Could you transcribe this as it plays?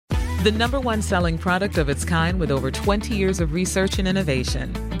The number one selling product of its kind with over 20 years of research and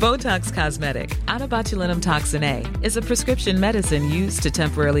innovation. Botox Cosmetic, out of botulinum toxin A, is a prescription medicine used to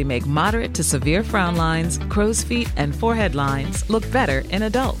temporarily make moderate to severe frown lines, crow's feet, and forehead lines look better in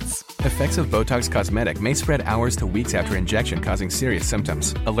adults. Effects of Botox Cosmetic may spread hours to weeks after injection, causing serious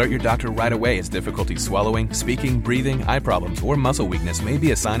symptoms. Alert your doctor right away as difficulty swallowing, speaking, breathing, eye problems, or muscle weakness may be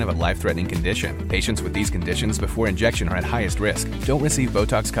a sign of a life-threatening condition. Patients with these conditions before injection are at highest risk. Don't receive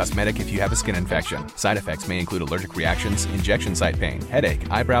Botox Cosmetic if you have a skin infection. Side effects may include allergic reactions, injection site pain, headache,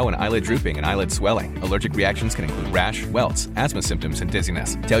 eyebrow and eyelid drooping, and eyelid swelling. Allergic reactions can include rash, welts, asthma symptoms, and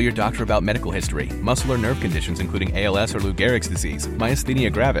dizziness. Tell your doctor about medical history, muscle or nerve conditions including ALS or Lou Gehrig's disease,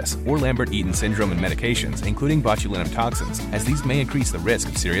 myasthenia gravis, or Lambert-Eaton syndrome, and medications, including botulinum toxins, as these may increase the risk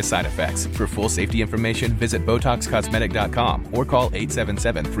of serious side effects. For full safety information, visit BotoxCosmetic.com or call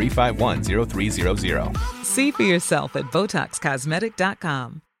 877-351-0300. See for yourself at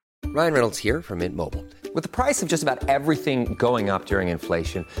BotoxCosmetic.com. Ryan Reynolds here from Mint Mobile. With the price of just about everything going up during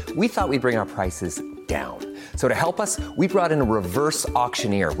inflation, we thought we'd bring our prices down. So to help us, we brought in a reverse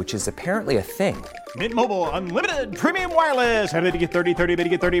auctioneer, which is apparently a thing. Mint Mobile Unlimited Premium Wireless. How to get 30, 30, bit to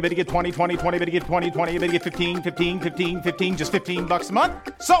get 30, bit to get 20, 20, 20, bit to get 20, 20, bit to get 15, 15, 15, 15, just $15 a month?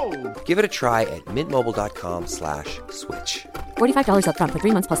 Sold! Give it a try at mintmobile.com/switch. $45 up front for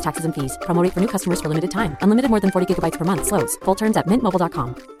 3 months plus taxes and fees. Promo rate for new customers for limited time. Unlimited more than 40 gigabytes per month. Slows full terms at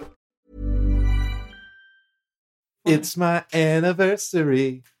mintmobile.com. It's my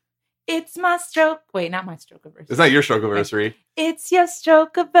anniversary. It's my stroke. Wait, not my stroke-iversary. It's not your stroke-iversary. It's your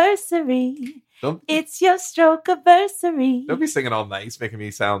stroke-iversary. It's your stroke-iversary. Don't be singing all nice, making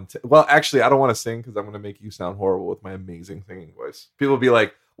me sound... Well, actually, I don't want to sing because I'm going to make you sound horrible with my amazing singing voice. People will be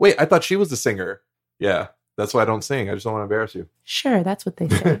like, wait, I thought she was the singer. Yeah, that's why I don't sing. I just don't want to embarrass you. Sure, that's what they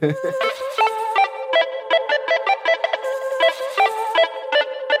say.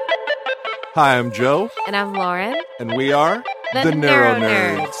 Hi, I'm Joe. And I'm Lauren. And we are the Neuro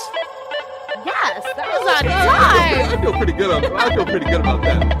Nerds. Yes, that was on time. I feel pretty good about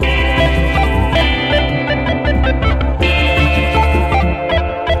that.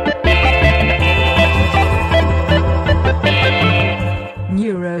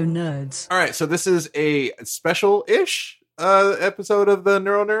 Neuro Nerds. All right, so this is a special-ish episode of the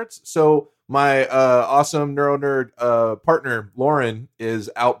Neuro Nerds. So my awesome Neuro Nerd partner, Lauren,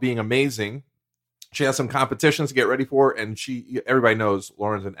 is out being amazing. She has some competitions to get ready for, and everybody knows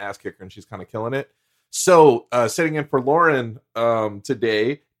Lauren's an ass kicker, and she's kind of killing it. So sitting in for Lauren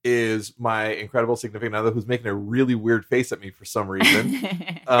today is my incredible significant other who's making a really weird face at me for some reason.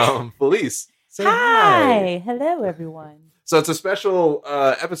 Felice, say hi. Hello, everyone. So it's a special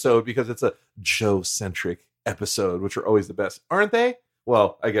episode because it's a Joe-centric episode, which are always the best, aren't they?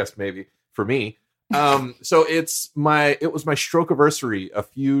 Well, I guess maybe for me. So it was my stroke-iversary a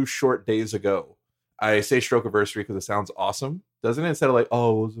few short days ago. I say stroke-iversary because it sounds awesome, doesn't it? Instead of like,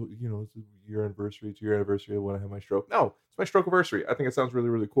 oh, it's your anniversary, it's your anniversary when I had my stroke. No, it's my stroke-iversary. I think it sounds really,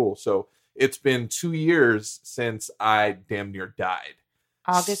 really cool. So it's been 2 years since I damn near died.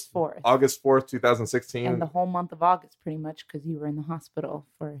 August 4th. August 4th, 2016. And the whole month of August, pretty much, because you were in the hospital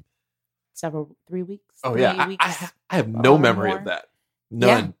for 3 weeks. Oh, yeah. Weeks, I have no memory of that. None.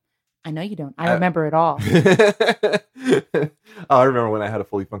 Yeah. I know you don't. I remember it all. I remember when I had a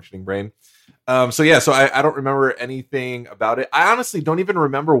fully functioning brain. So I don't remember anything about it. I honestly don't even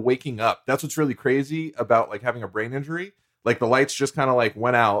remember waking up. That's what's really crazy about like having a brain injury. Like the lights just kind of like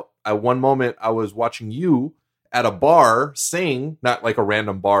went out. At one moment I was watching you at a bar sing, not like a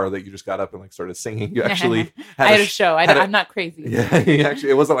random bar that you just got up and like started singing. You actually had a show. I'm not crazy. Yeah,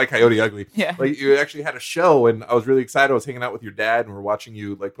 it wasn't like Coyote Ugly. Yeah. Like you actually had a show and I was really excited. I was hanging out with your dad and we're watching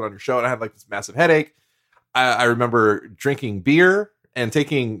you like put on your show and I had like this massive headache. I remember drinking beer and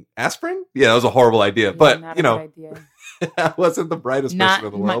taking aspirin. Yeah, that was a horrible idea. But I wasn't the brightest person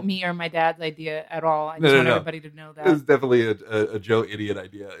in the world. Not me or my dad's idea at all. I just want everybody to know that. It was definitely a Joe idiot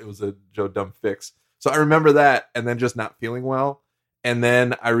idea. It was a Joe dumb fix. So I remember that and then just not feeling well. And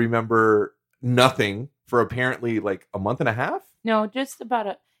then I remember nothing for apparently like a month and a half. No, just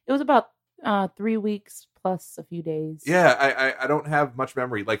it was about 3 weeks plus a few days. Yeah, I don't have much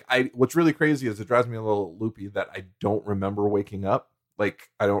memory. Like what's really crazy is it drives me a little loopy that I don't remember waking up. Like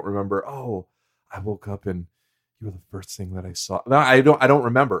I don't remember, oh, I woke up and you were the first thing that I saw. No, I don't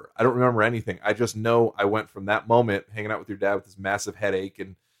remember. I don't remember anything. I just know I went from that moment hanging out with your dad with this massive headache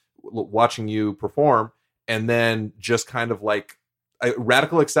and watching you perform, and then just kind of like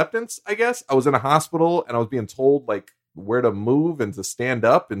radical acceptance, I guess. I was in a hospital and I was being told like where to move and to stand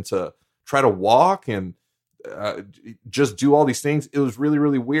up and to try to walk and just do all these things. It was really,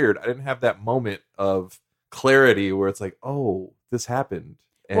 really weird. I didn't have that moment of clarity where it's like, oh, this happened.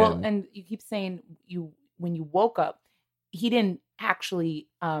 And you keep saying when you woke up, he didn't actually,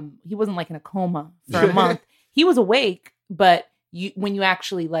 he wasn't like in a coma for a month. He was awake, but when you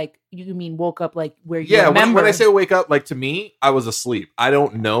actually you mean woke up like where you remember. When I say wake up, like to me, I was asleep. I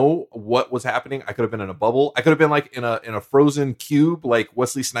don't know what was happening. I could have been in a bubble. I could have been like in a frozen cube, like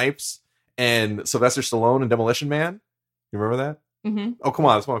Wesley Snipes and Sylvester Stallone in Demolition Man. You remember that? Mm-hmm. Oh, come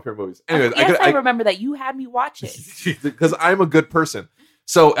on. It's one of my favorite movies. Anyways, yes, I remember that. You had me watch it. Because I'm a good person.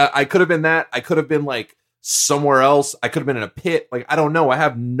 So I could have been that. I could have been like somewhere else. I could have been in a pit. Like, I don't know. I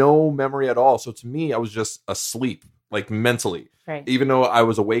have no memory at all. So to me, I was just asleep, like mentally. Right. Even though I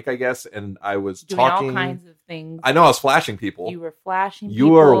was awake, I guess, and I was doing talking. all kinds of things. I know I was flashing people. You were flashing You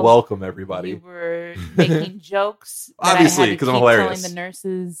people. are welcome, everybody. You were making jokes. Obviously, because I'm hilarious. Telling the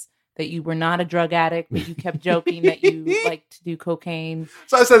nurses that you were not a drug addict, but you kept joking that you liked to do cocaine.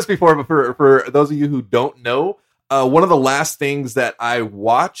 So I said this before, but for those of you who don't know, one of the last things that I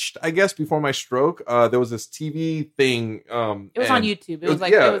watched, I guess, before my stroke, there was this TV thing. It was on YouTube. It was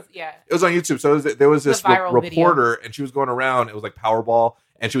on YouTube. So there was this reporter, video. And she was going around. It was like Powerball,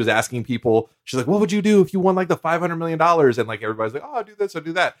 and she was asking people. She's like, "What would you do if you won like the $500 million?" And like everybody's like, "Oh, I'll do this, I'll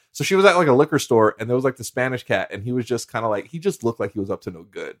do that." So she was at like a liquor store, and there was like the Spanish cat, and he was just kind of like, he just looked like he was up to no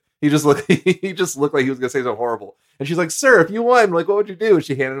good. He just looked like he was gonna say something horrible. And she's like, "Sir, if you won, like, what would you do?" And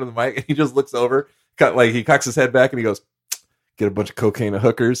she handed him the mic, and he just looks over. He cocks his head back and he goes, "Get a bunch of cocaine and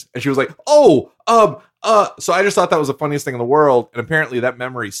hookers." And she was like, "Oh, so I just thought that was the funniest thing in the world." And apparently that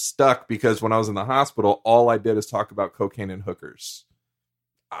memory stuck because when I was in the hospital, all I did is talk about cocaine and hookers.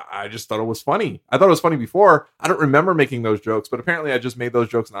 I just thought it was funny. I thought it was funny before. I don't remember making those jokes, but apparently I just made those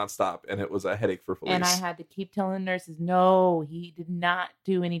jokes nonstop, and it was a headache for Felice. And I had to keep telling the nurses, no, he did not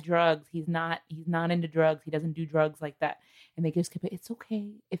do any drugs. He's not into drugs. He doesn't do drugs like that. And they just kept, it's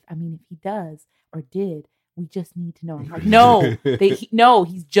okay if he does or did. We just need to know. I'm like, no,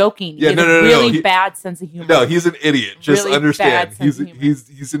 he's joking. Yeah, he has a really bad sense of humor. No, he's an idiot. Just really understand, he's an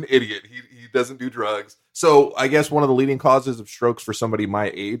idiot. He doesn't do drugs. So I guess one of the leading causes of strokes for somebody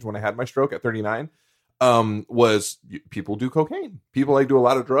my age, when I had my stroke at 39, was people do cocaine. People like do a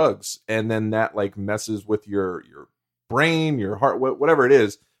lot of drugs, and then that like messes with your brain, your heart, whatever it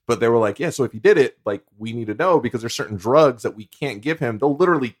is. But they were like, yeah, so if he did it, like, we need to know because there's certain drugs that we can't give him. They'll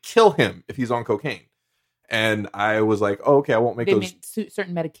literally kill him if he's on cocaine. And I was like, oh, okay, I won't make those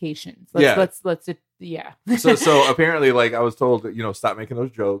certain medications. Yeah. So apparently, like, I was told that, stop making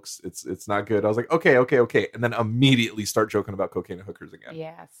those jokes. It's not good. I was like, okay. And then immediately start joking about cocaine and hookers again.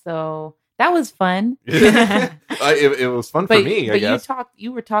 Yeah. So that was fun. It was fun for me, I guess.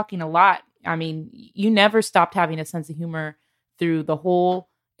 You were talking a lot. I mean, you never stopped having a sense of humor through the whole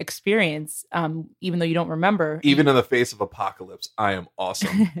experience, even though you don't remember. Even in the face of apocalypse, I am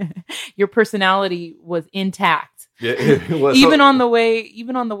awesome. Your personality was intact. Yeah, it was. Even on the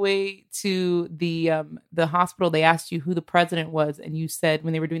way to the hospital, they asked you who the president was, and you said,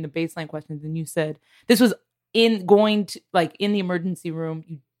 when they were doing the baseline questions, and you said this was in the emergency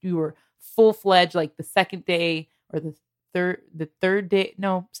room. You were full-fledged, like the second day or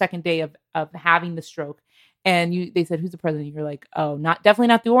second day of having the stroke. And they said, "Who's the president?" You're like, "Oh, definitely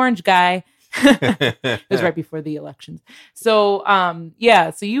not the orange guy." It was right before the elections. So,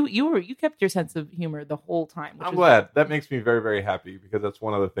 so you kept your sense of humor the whole time. I'm glad. That makes me very, very happy because that's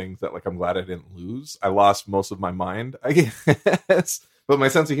one of the things that, like, I'm glad I didn't lose. I lost most of my mind, I guess, but my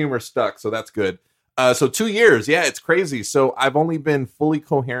sense of humor stuck, so that's good. So 2 years, yeah, it's crazy. So I've only been fully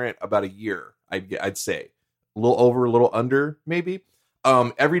coherent about a year, I'd say. A little over, a little under, maybe.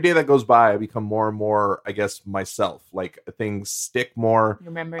 Every day that goes by, I become more and more, I guess, myself. Like, things stick more. You're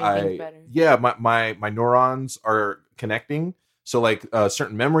remembering things better. Yeah, my neurons are connecting. So, like,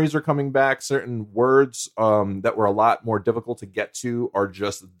 certain memories are coming back. Certain words that were a lot more difficult to get to are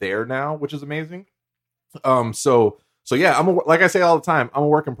just there now, which is amazing. So yeah, like I say all the time, I'm a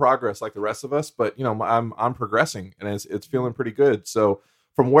work in progress, like the rest of us. But I'm progressing, and it's feeling pretty good. So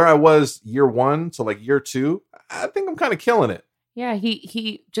from where I was year 1 to like year 2, I think I'm kind of killing it. Yeah,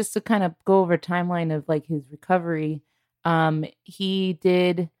 he just to kind of go over a timeline of like his recovery, he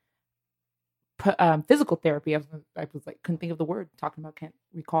did physical therapy. I was like, couldn't think of the word, talking about can't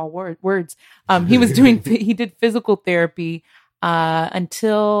recall words. He did physical therapy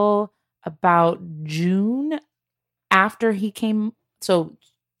until about June after he came. So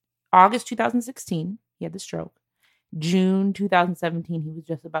August 2016, he had the stroke. June 2017, he was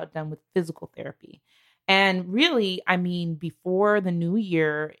just about done with physical therapy. And really, I mean, before the new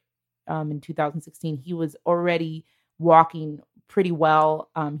year, in 2016, he was already walking pretty well.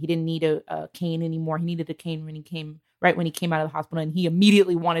 He didn't need a cane anymore. He needed a cane when he came out of the hospital, and he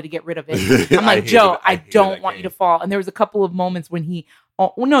immediately wanted to get rid of it. I'm like, Joe, I don't want you to fall. And there was a couple of moments when he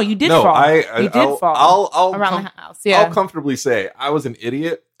Oh no, you did No, fall. you did fall I'll around the house. Yeah. I'll comfortably say I was an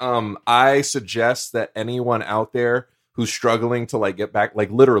idiot. I suggest that anyone out there who's struggling to like get back, like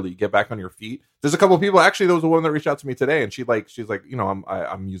literally get back on your feet. There's a couple of people. Actually, there was a woman that reached out to me today, and she's like, you know,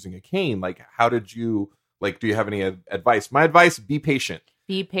 I'm using a cane. Like, how did you like? Do you have any advice? My advice: be patient.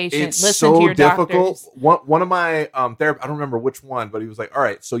 Be patient. It's Listen to your difficult. doctors. One of my therapists, I don't remember which one, but he was like, all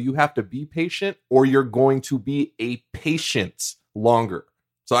right, so you have to be patient or you're going to be a patient longer.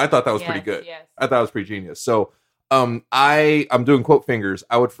 So I thought that was pretty good. Yes. I thought it was pretty genius. So I'm doing quote fingers.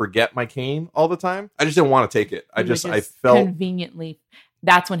 I would forget my cane all the time. I just didn't want to take it. I felt conveniently.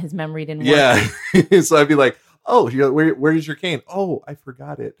 That's when his memory didn't work. Yeah. So I'd be like, oh, where's your cane? Oh, I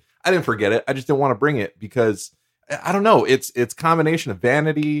forgot it. I didn't forget it. I just didn't want to bring it because I don't know. It's combination of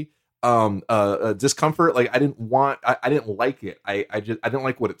vanity, discomfort. Like I didn't like it. I didn't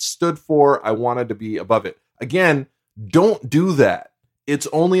like what it stood for. I wanted to be above it. Again, don't do that. It's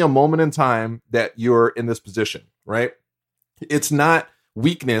only a moment in time that you're in this position, right? It's not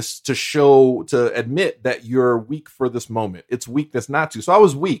weakness to admit that you're weak for this moment. It's weakness not to. So I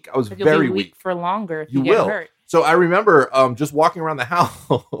was weak. I was very weak for longer. If you get will. Hurt. So I remember just walking around the house.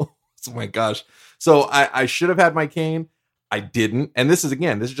 Oh my gosh. So I should have had my cane. I didn't. And this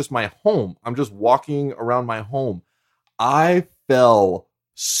is just my home. I'm just walking around my home. I fell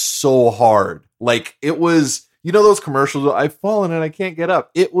so hard. Like it was, you know, those commercials, I've fallen and I can't get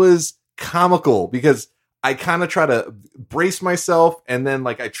up. It was comical because I kind of try to brace myself. And then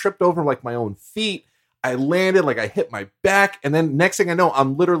like I tripped over like my own feet. I landed, like I hit my back. And then next thing I know,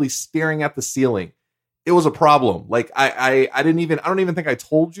 I'm literally staring at the ceiling. It was a problem. Like I don't even think I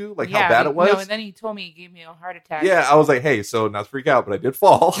told you like how bad it was. No, and then he told me he gave me a heart attack. Yeah, I was like, hey, so not to freak out, but I did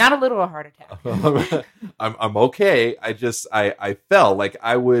fall. Not a little heart attack. I'm okay. I fell. Like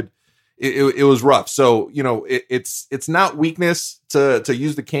I would. It was rough. So you know, it's not weakness to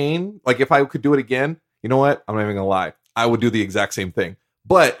use the cane. Like if I could do it again, you know what? I'm not even gonna lie. I would do the exact same thing.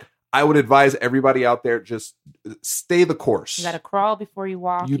 But I would advise everybody out there, just stay the course. You got to crawl before you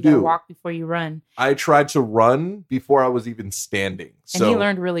walk. You got to do. walk before you run. I tried to run before I was even standing. And he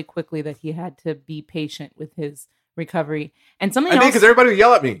learned really quickly that he had to be patient with his recovery. And something I else, think because everybody would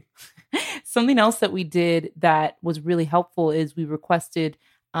yell at me. Something else that we did that was really helpful is we requested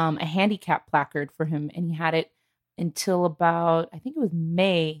a handicap placard for him, and he had it until about, I think it was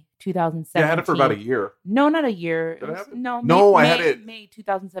May 2017. Yeah, I had it for about a year. No, not a year. Did I have it? No, I had it May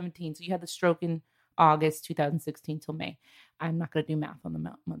 2017. So you had the stroke in August 2016 till May. I'm not going to do math on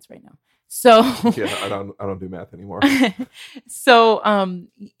the months right now. So yeah, I don't do math anymore. So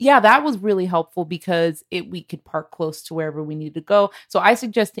that was really helpful because we could park close to wherever we needed to go. So I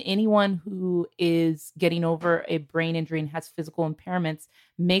suggest to anyone who is getting over a brain injury and has physical impairments,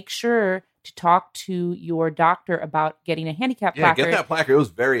 make sure to talk to your doctor about getting a handicap placard. Yeah, get that placard. It was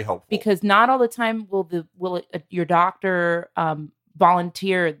very helpful. Because not all the time will your doctor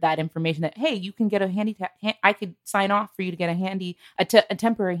volunteer that information that, hey, you can get a handicap. I could sign off for you to get a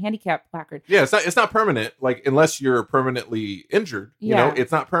temporary handicap placard. Yeah, it's not permanent. Like unless you're permanently injured, you know,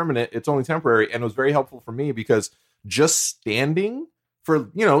 it's not permanent. It's only temporary. And it was very helpful for me because just standing for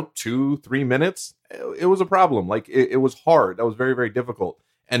 2-3 minutes, it was a problem. Like it was hard. That was very, very difficult.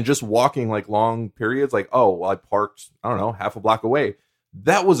 And just walking like long periods, like, oh, well, I parked, I don't know, half a block away.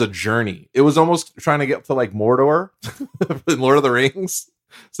 That was a journey. It was almost trying to get to like Mordor in Lord of the Rings.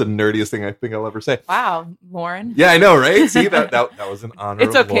 It's the nerdiest thing I think I'll ever say. Wow, Lauren. Yeah, I know, right? See, that was an honor.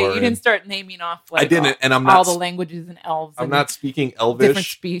 It's okay. Lauren. You didn't start naming off. Like, I didn't, and I'm not all the languages and elves. I'm not speaking Elvish, different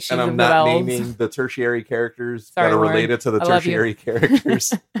species, and I'm not naming the tertiary characters Sorry, that are Lauren. related to the tertiary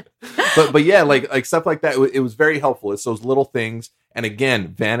characters. but yeah, like stuff like that. It was very helpful. It's those little things. And again,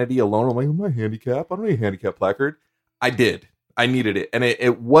 vanity alone. I'm like, I'm not handicapped. I don't need a handicap placard. I needed it, and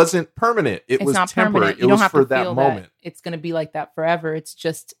it wasn't permanent. It's was not temporary. Permanent. You it don't was have for to that feel moment. That it's going to be like that forever. It's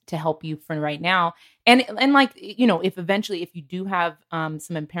just to help you for right now. And like, if eventually, if you do have some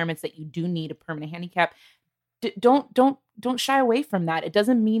impairments that you do need a permanent handicap, don't shy away from that. It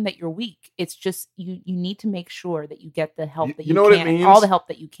doesn't mean that you're weak. It's just you need to make sure that you get the help that you know can. What it means? All the help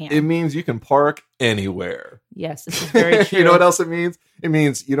that you can. It means you can park anywhere. Yes, this is very true. You know what else it means? It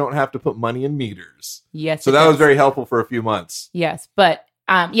means you don't have to put money in meters. Yes. So that was very helpful for a few months. Yes, but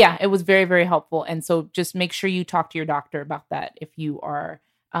it was very, very helpful. And so just make sure you talk to your doctor about that if you are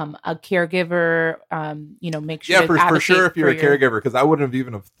a caregiver. Make sure. Yeah, for sure. If you're a caregiver, because I wouldn't have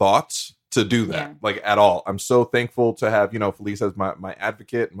even have thought to do that, like at all. I'm so thankful to have Felice as my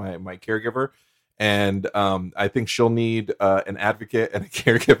advocate, my caregiver. And I think she'll need an advocate and a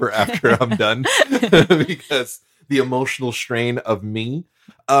caregiver after I'm done because the emotional strain of me.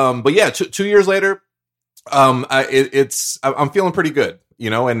 But yeah, 2 years later, I'm feeling pretty good,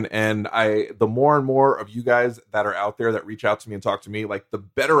 and the more and more of you guys that are out there that reach out to me and talk to me, like the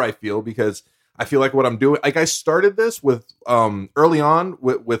better I feel, because I feel like what I'm doing, like I started this with early on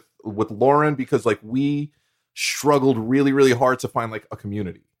with Lauren, because like we struggled really, really hard to find like a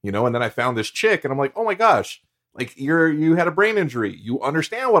community, and then I found this chick and I'm like, oh my gosh, like you had a brain injury. You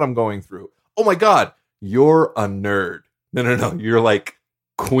understand what I'm going through. Oh my God, you're a nerd. No. You're like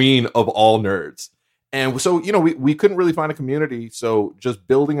queen of all nerds. And so, we couldn't really find a community. So just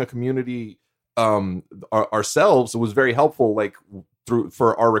building a community ourselves was very helpful, like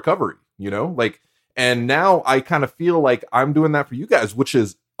for our recovery, and now I kind of feel like I'm doing that for you guys, which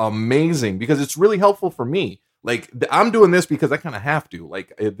is amazing because it's really helpful for me. Like I'm doing this because I kind of have to,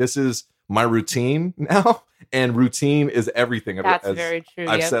 like, this is my routine now, and routine is everything. That's very true.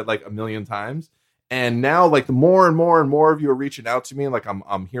 I've said like a million times. And now like the more and more and more of you are reaching out to me, and like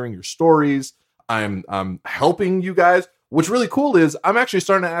I'm hearing your stories. I'm helping you guys. What's really cool is I'm actually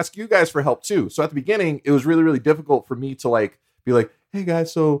starting to ask you guys for help too. So at the beginning, it was really, really difficult for me to like be like, hey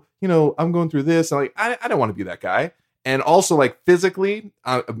guys, so, I'm going through this. And like, I don't want to be that guy. And also like physically,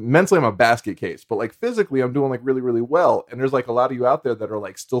 mentally, I'm a basket case, but like physically I'm doing like really, really well. And there's like a lot of you out there that are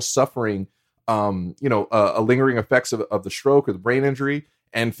like still suffering, a lingering effects of the stroke or the brain injury.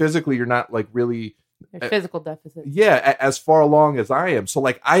 And physically you're not like really physical deficits. Yeah, as far along as I am. So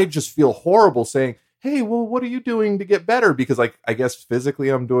like I just feel horrible saying, hey, well, what are you doing to get better? Because like I guess physically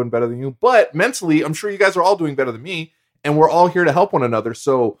I'm doing better than you, but mentally I'm sure you guys are all doing better than me, and we're all here to help one another.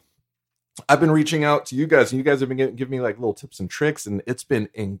 So I've been reaching out to you guys, and you guys have been giving me like little tips and tricks, and it's been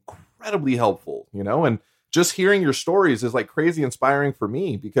incredibly helpful, and just hearing your stories is like crazy inspiring for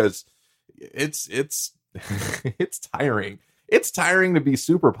me, because it's it's tiring. It's tiring to be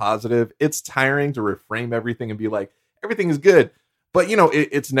super positive. It's tiring to reframe everything and be like, everything is good. But,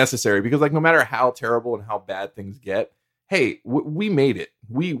 it's necessary, because like no matter how terrible and how bad things get, hey, we made it.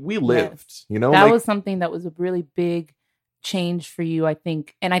 We lived, That was something that was a really big change for you, I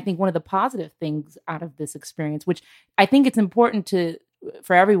think. And I think one of the positive things out of this experience, which I think it's important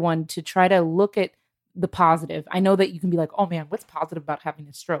for everyone to try to look at the positive. I know that you can be like, oh man, what's positive about having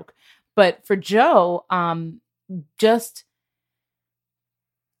a stroke? But for Joe, just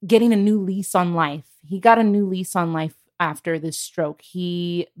getting a new lease on life. He got a new lease on life after this stroke.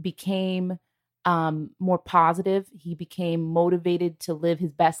 He became more positive. He became motivated to live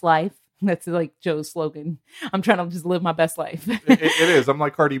his best life. That's like Joe's slogan. I'm trying to just live my best life. It is. I'm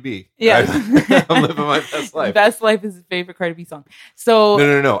like Cardi B. Yeah. I'm living my best life. Best life is his favorite Cardi B song. So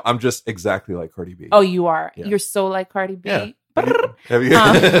No. I'm just exactly like Cardi B. Oh, you are. Yeah. You're so like Cardi B. Yeah. Have you?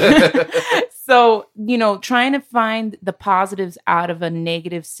 So, trying to find the positives out of a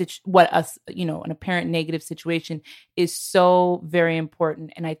negative an apparent negative situation is so very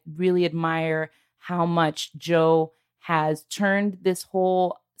important. And I really admire how much Joe has turned this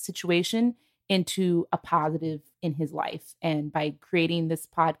whole situation into a positive in his life. And by creating this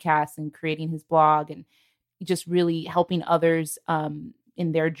podcast and creating his blog and just really helping others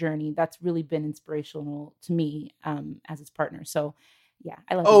in their journey, that's really been inspirational to me as his partner. So yeah,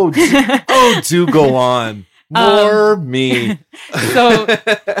 I love you. Do go on. More me. So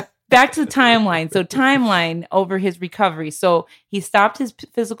back to the timeline. So timeline over his recovery. So he stopped his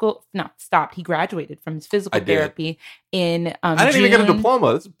he graduated from his physical therapy in I didn't even get a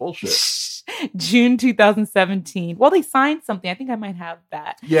diploma. This is bullshit. June 2017. Well, they signed something. I think I might have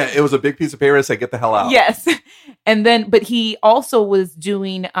that. Yeah, it was a big piece of paper that said, get the hell out. Yes. And then, but he also was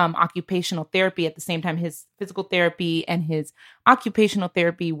doing occupational therapy at the same time. His physical therapy and his occupational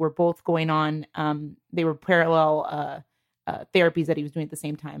therapy were both going on. They were parallel therapies that he was doing at the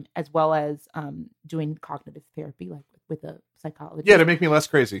same time, as well as doing cognitive therapy, like with a psychologist. Yeah, to make me less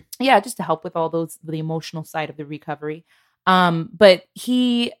crazy. Yeah, just to help with all the emotional side of the recovery. But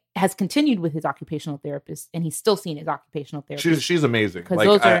he has continued with his occupational therapist, and he's still seeing his occupational therapist. She's amazing.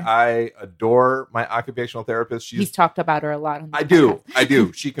 Like I adore my occupational therapist. He's talked about her a lot. I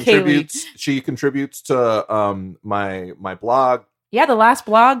do. She contributes. She contributes to my blog. Yeah, the last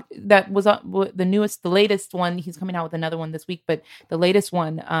blog that was the latest one. He's coming out with another one this week, but the latest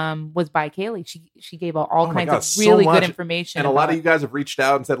one was by Kaylee. She gave all kinds of really good information, and a lot of you guys have reached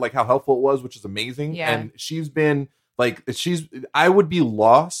out and said like how helpful it was, which is amazing. Yeah. And she's been. Like I would be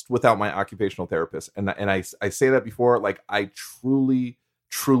lost without my occupational therapist. And I say that before, like I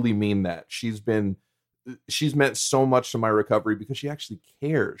truly mean that. She's meant so much to my recovery because she actually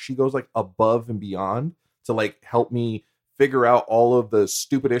cares. She goes like above and beyond to like help me figure out all of the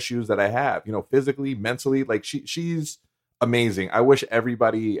stupid issues that I have, physically, mentally. Like she's amazing. I wish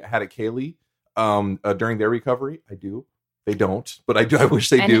everybody had a Kaylee during their recovery. I do. They don't, but I do. I wish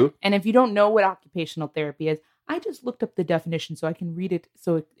they do. And if you don't know what occupational therapy is, I just looked up the definition so I can read it.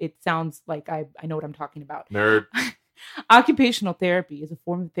 So it sounds like I know what I'm talking about. Nerd. Occupational therapy is a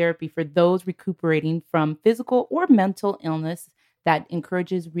form of therapy for those recuperating from physical or mental illness that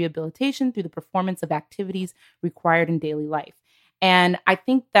encourages rehabilitation through the performance of activities required in daily life. And I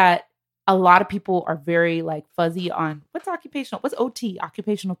think that a lot of people are very like fuzzy on what's OT,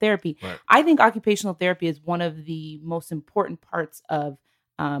 occupational therapy. Right. I think occupational therapy is one of the most important parts of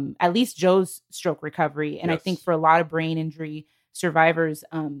at least Joe's stroke recovery. And I think for a lot of brain injury survivors,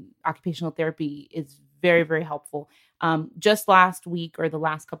 occupational therapy is very, very helpful. Just last week or the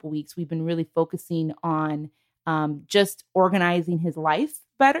last couple of weeks, we've been really focusing on just organizing his life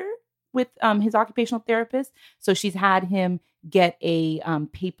better with his occupational therapist. So she's had him get a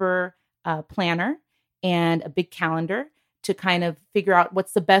paper planner and a big calendar to kind of figure out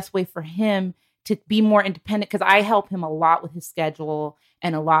what's the best way for him to be more independent. Because I help him a lot with his schedule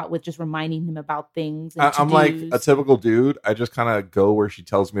and a lot with just reminding him about things. And I'm like a typical dude. I just kind of go where she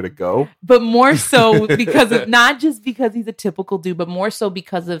tells me to go. But more so because of, not just because he's a typical dude, but more so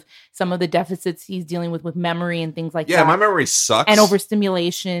because of some of the deficits he's dealing with memory and things like that. Yeah, my memory sucks. And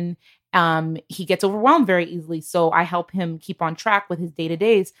overstimulation. He gets overwhelmed very easily. So I help him keep on track with his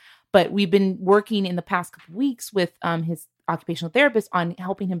day-to-days. But we've been working in the past couple of weeks with his occupational therapist on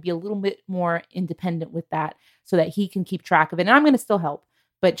helping him be a little bit more independent with that so that he can keep track of it. And I'm going to still help,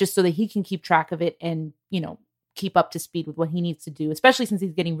 but just so that he can keep track of it and, keep up to speed with what he needs to do, especially since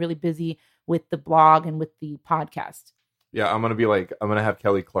he's getting really busy with the blog and with the podcast. Yeah, I'm going to have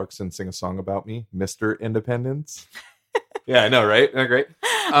Kelly Clarkson sing a song about me, Mr. Independence. Yeah, I know, right? Isn't that great?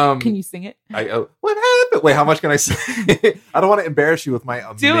 Can you sing it? What happened? Wait, how much can I sing? I don't want to embarrass you with my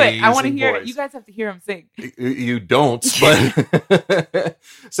amazing Do it. I want to hear voice. it. You guys have to hear him sing. You don't, but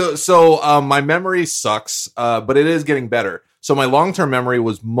so my memory sucks, but it is getting better. So my long-term memory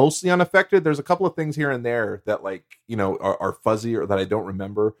was mostly unaffected. There's a couple of things here and there that are fuzzy or that I don't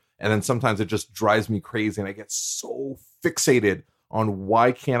remember. And then sometimes it just drives me crazy and I get so fixated on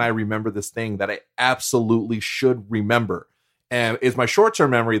why can't I remember this thing that I absolutely should remember. And it's my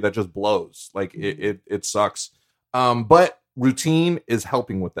short-term memory that just blows. Like it sucks. But routine is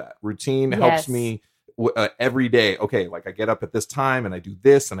helping with that. Routine helps me every day. Okay, like I get up at this time and I do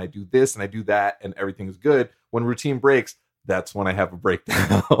this and I do this and I do that and everything is good. When routine breaks, that's when I have a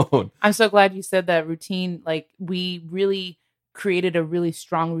breakdown. I'm so glad you said that routine. Like we really created a really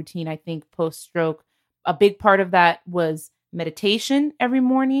strong routine, I think, post-stroke. A big part of that was meditation every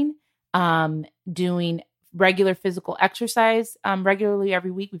morning, doing regular physical exercise regularly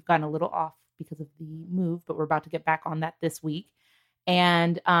every week. We've gotten a little off because of the move, but we're about to get back on that this week.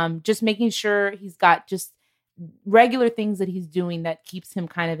 And just making sure he's got just regular things that he's doing that keeps him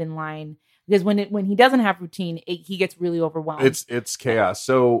kind of in line. Because when he doesn't have routine, he gets really overwhelmed. It's chaos.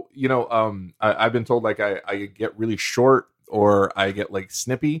 So, I've been told like I get really short or I get like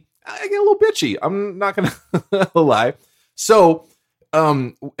snippy. I get a little bitchy. I'm not going to lie. So,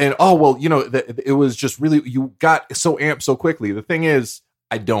 it was just really, you got so amped so quickly. The thing is,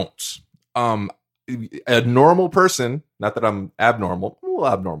 I don't. A normal person, not that I'm abnormal, I'm a little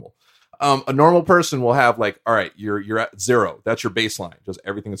abnormal. A normal person will have like, all right, you're at 0. That's your baseline. Just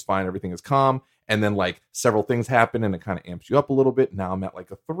everything is fine. Everything is calm. And then like several things happen and it kind of amps you up a little bit. Now I'm at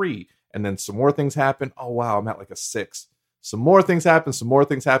like a 3. And then some more things happen. Oh, wow. I'm at like a 6. Some more things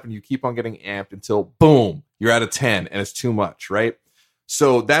happen. You keep on getting amped until boom, you're at a 10 and it's too much. Right.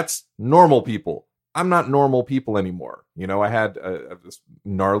 So that's normal people. I'm not normal people anymore. I had this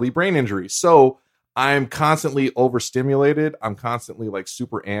gnarly brain injury. So I'm constantly overstimulated. I'm constantly like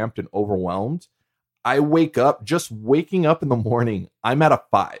super amped and overwhelmed. I wake up, just waking up in the morning, I'm at a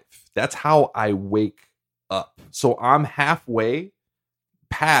 5. That's how I wake up. So I'm halfway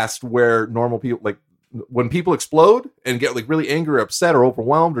past where normal people, like when people explode and get like really angry or upset or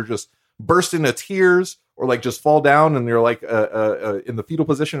overwhelmed or just burst into tears or like just fall down and they're like in the fetal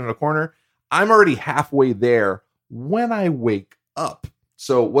position in a corner. I'm already halfway there when I wake up.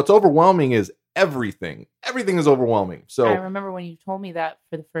 So what's overwhelming is everything is overwhelming. So I remember when you told me that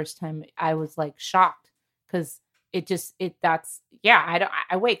for the first time, I was like shocked because I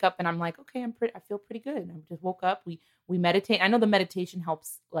wake up and I'm like, okay, I feel pretty good. I just woke up. We meditate. I know the meditation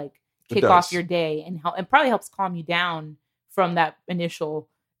helps like kick off your day and probably helps calm you down from that initial,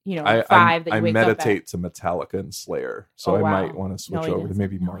 5 that you wake up at. I meditate to Metallica and Slayer. So I might want to switch over to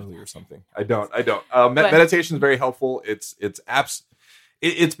maybe Marley or something. I don't. Meditation is very helpful. It's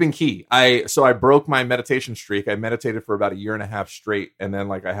been key. I broke my meditation streak. I meditated for about 1.5 years straight, and then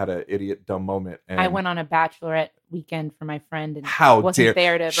like I had an idiot dumb moment. And I went on a bachelorette weekend for my friend, and wasn't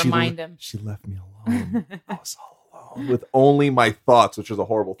there to remind him. She left me alone. I was all alone. with only my thoughts, which is a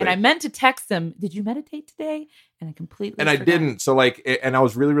horrible thing. And I meant to text him, did you meditate today? And I completely I didn't. So like, and I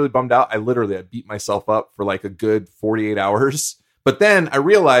was really, really bummed out. I beat myself up for like a good 48 hours. But then I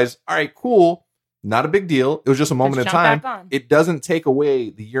realized, all right, cool. Not a big deal. It was just a moment in time. It doesn't take away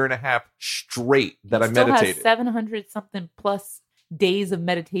the 1.5 years straight that I meditated. Has 700 something plus days of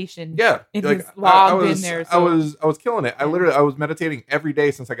meditation. Yeah, in his log in there. So. I was killing it. I was meditating every day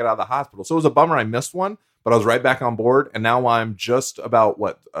since I got out of the hospital. So it was a bummer I missed one, but I was right back on board. And now I'm just about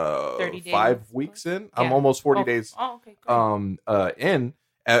 5 weeks in. Yeah. I'm almost 40 days. Okay, great. In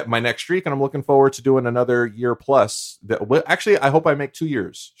at my next streak, and I'm looking forward to doing another year plus. Actually, I hope I make 2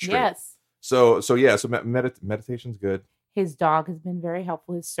 years straight. Yes. So meditation's good. His dog has been very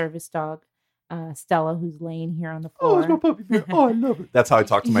helpful. His service dog, Stella, who's laying here on the floor. Oh, it's my puppy bear. Oh, I love it. That's how I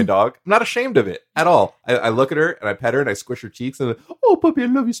talk to my dog. I'm not ashamed of it at all. I look at her and I pet her and I squish her cheeks and oh, puppy, I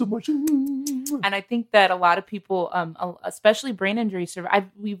love you so much. And I think that a lot of people, especially brain injury survivors,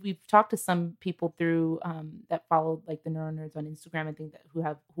 we've talked to some people through that follow like the Neuro Nerds on Instagram. I think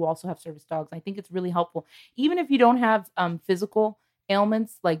that who also have service dogs. I think it's really helpful, even if you don't have physical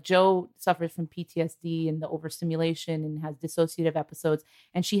ailments. Like Joe suffers from PTSD and the overstimulation and has dissociative episodes,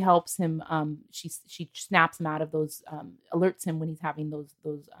 and she helps him. She snaps him out of those, alerts him when he's having those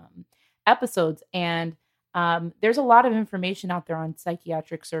episodes. And there's a lot of information out there on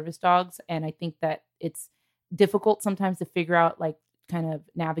psychiatric service dogs, and I think that it's difficult sometimes to figure out, like, kind of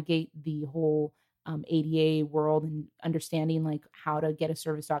navigate the whole ADA world and understanding like how to get a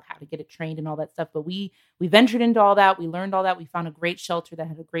service dog, how to get it trained and all that stuff. But we ventured into all that. We learned all that. We found a great shelter that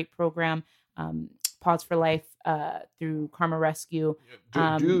had a great program, Pause for Life, through Karma Rescue.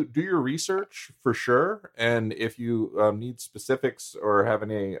 Do your research for sure. And if you need specifics or have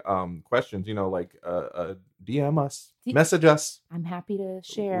any questions, DM us, message us. I'm happy to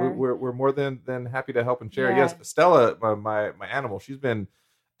share. We're more than happy to help and share. Yeah. Yes, Stella, my animal, she's been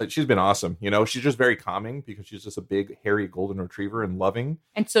awesome. She's just very calming because she's just a big, hairy golden retriever and loving.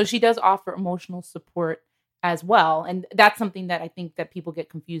 And so she does offer emotional support as well. And that's something that I think that people get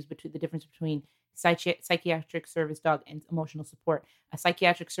confused between the difference between psychiatric service dog and emotional support. A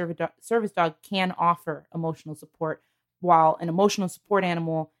psychiatric service dog can offer emotional support, while an emotional support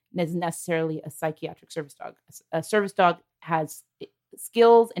animal isn't necessarily a psychiatric service dog. A service dog has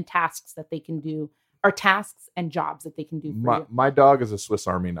skills and tasks that they can do, or tasks and jobs that they can do for you. My dog is a Swiss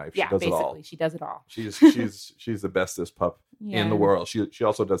Army knife. She does it all. She does it all. She's the bestest pup in the world. She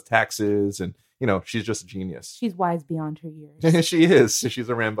also does taxes, and she's just a genius. She's wise beyond her years. She is. She's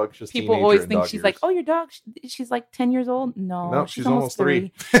a rambunctious teenager. People always think she's like, oh, your dog, she's like 10 years old. No, she's almost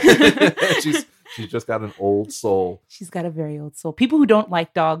 3. She's just got an old soul. She's got a very old soul. People who don't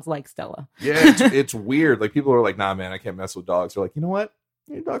like dogs like Stella. Yeah, it's weird. Like, people are like, nah, man, I can't mess with dogs. They're like, you know what?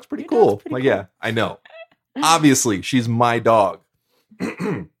 Your dog's pretty cool. Yeah, I know. Obviously, she's my dog.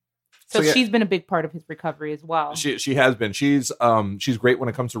 So she's been a big part of his recovery as well. She has been. She's great when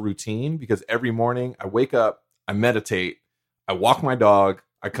it comes to routine, because every morning I wake up, I meditate, I walk my dog,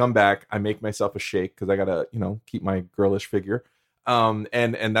 I come back, I make myself a shake because I gotta keep my girlish figure. And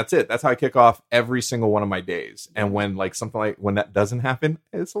that's it. That's how I kick off every single one of my days. And when when that doesn't happen,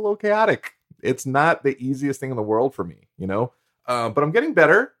 it's a little chaotic. It's not the easiest thing in the world for me, but I'm getting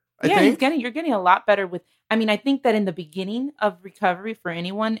better. I think. You're getting a lot better with, I think that in the beginning of recovery for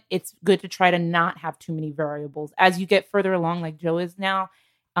anyone, it's good to try to not have too many variables. As you get further along, like Joe is now,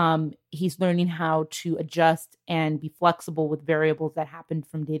 he's learning how to adjust and be flexible with variables that happen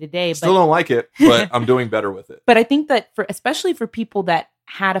from day to day. Still don't like it, but I'm doing better with it. But I think that especially for people that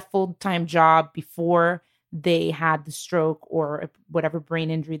had a full-time job before they had the stroke or whatever brain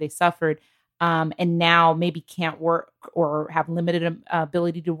injury they suffered, and now maybe can't work or have limited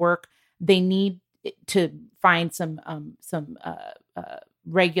ability to work, they need to find some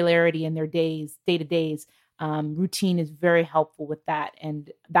regularity in their day-to-days. Routine is very helpful with that.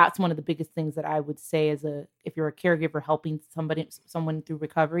 And that's one of the biggest things that I would say if you're a caregiver helping someone through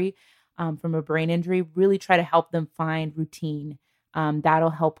recovery from a brain injury, really try to help them find routine. That'll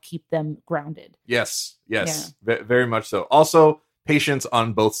help keep them grounded. Yes. Yeah. Very much so. Also, patience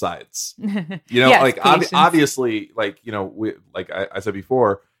on both sides. Yes, obviously, I said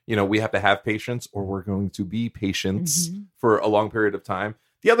before, we have to have patience, or we're going to be patients for a long period of time.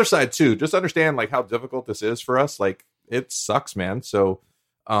 The other side too, just understand how difficult this is for us. It sucks, man. So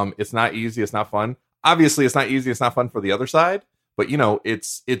it's not easy. It's not fun. Obviously, it's not easy. It's not fun for the other side. But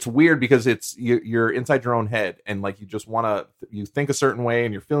it's weird because you're inside your own head, and you just you think a certain way,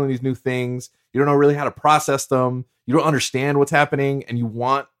 and you're feeling these new things. You don't know really how to process them. You don't understand what's happening, and you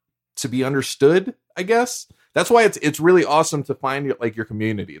want to be understood, I guess. That's why it's really awesome to find your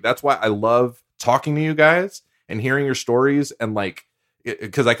community. That's why I love talking to you guys and hearing your stories and like,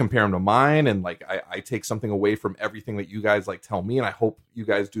 because I compare them to mine and like I take something away from everything that you guys like tell me, and I hope you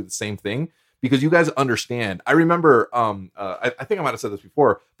guys do the same thing because you guys understand. I remember I think I might have said this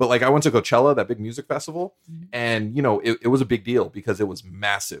before, but like I went to Coachella, that big music festival, and you know it was a big deal because it was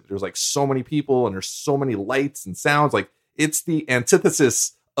massive. There's like so many people and there's so many lights and sounds. Like it's the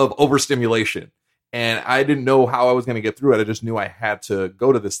antithesis of overstimulation. And I didn't know how I was going to get through it. I just knew I had to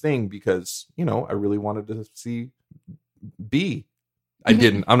go to this thing because, you know, I really wanted to see B. I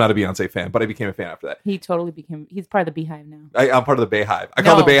didn't. I'm not a Beyonce fan, but I became a fan after that. He totally became. He's part of the Beehive now. I'm part of the Bayhive. I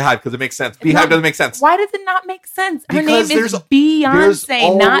call it the Bayhive because it makes sense. Beehive doesn't make sense. Why does it not make sense? Her Because name is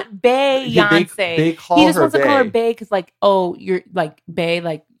Beyonce, not Beyonce. They call he just her wants to call her Bae. Bae because, like, oh, you're like Bae,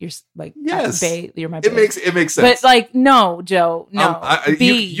 like you're like Yes. Bae, you're my Bae. It makes sense. But like, no, Joe, no.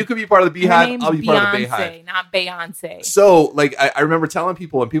 You could be part of the Her Beehive. name's I'll be part of the Beyonce, Bayhive. not Beyonce. So, like, I remember telling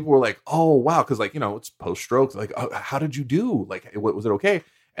people, and people were like, "Oh, wow," because, like, you know, it's post-stroke. Like, oh, how did you do? Like, was it okay?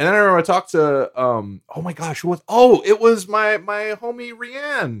 And then I remember I talked to, oh my gosh, who was? Oh, it was my homie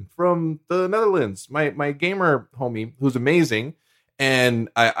Rianne from the Netherlands, my gamer homie, who's amazing, and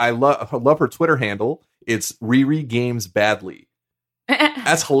I love her Twitter handle. It's Riri Games Badly.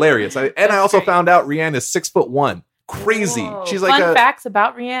 That's hilarious. I also found out Rianne is 6'1". Crazy. Whoa. She's like Fun facts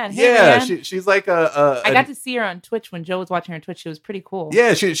about Rianne. Hey, yeah, Rianne. she's like I got to see her on Twitch when Joe was watching her on Twitch. She was pretty cool.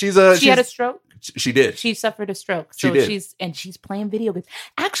 Yeah, she had a stroke. She did. She suffered a stroke. So She did. she's playing video games.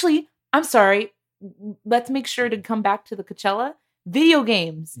 Actually, I'm sorry. Let's make sure to come back to the Coachella. Video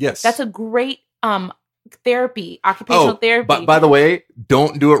games. Yes. That's a great therapy, occupational therapy. By the way,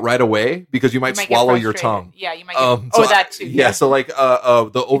 don't do it right away because you might get swallow your frustrated. tongue. Yeah, you might get that too. Yeah, so like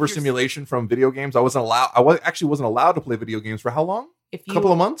the overstimulation from video games, I wasn't allowed to play video games for how long? If you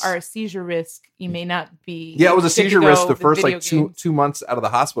couple of months? are a seizure risk, you may not be. Yeah, it was a good to seizure go risk the with first video like games. two months out of the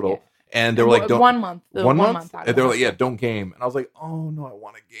hospital. Yeah. And they were like, don't 1 month. One month? out of And they were like, the yeah, don't game. And I was like, oh no, I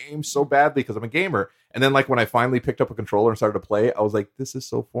want a game so badly because I'm a gamer. And then like when I finally picked up a controller and started to play, I was like, this is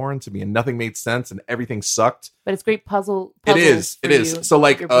so foreign to me and nothing made sense and everything sucked. But it's great puzzle. It is. So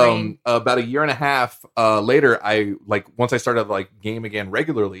like your brain. about a year and a half later, I like once I started like game again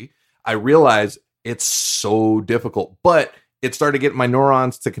regularly, I realized it's so difficult. But it started getting my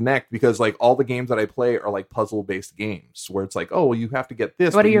neurons to connect because like all the games that I play are like puzzle based games where it's like, oh, well, you have to get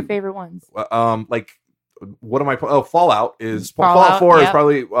this. What are your favorite ones? Like what am I? Oh, Fallout 4 yep. is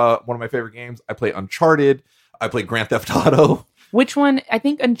probably one of my favorite games. I play Uncharted. I play Grand Theft Auto. Which one? I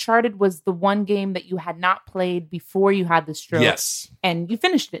think Uncharted was the one game that you had not played before you had the stroke. Yes. And you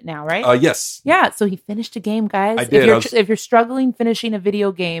finished it now, right? Yes. Yeah. So he finished a game, guys. I did. If you're struggling finishing a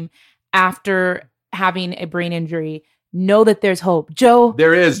video game after having a brain injury, know that there's hope. Joe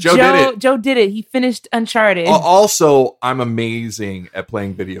did it. Joe did it. He finished Uncharted. Also, I'm amazing at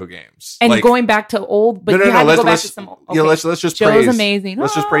playing video games. And like, going back to old, but you had to go back to some old. Okay. Yeah, let's just Joe's praise. amazing.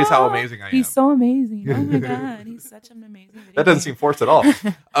 Let's just praise how amazing I am. He's so amazing. Oh my God. He's such an amazing video That doesn't game. seem forced at all.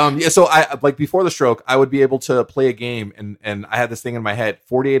 Yeah, so I like before the stroke, I would be able to play a game and I had this thing in my head,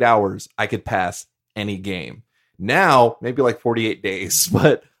 48 hours, I could pass any game. Now, maybe like 48 days,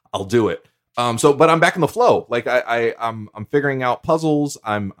 but I'll do it. But I'm back in the flow. Like I'm figuring out puzzles.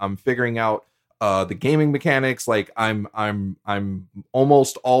 I'm figuring out the gaming mechanics. Like I'm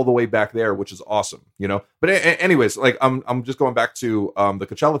almost all the way back there, which is awesome, you know. But anyways, like I'm just going back to the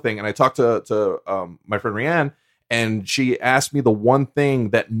Coachella thing, and I talked to my friend Rianne, and she asked me the one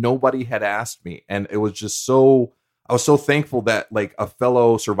thing that nobody had asked me, and it was just so I was so thankful that like a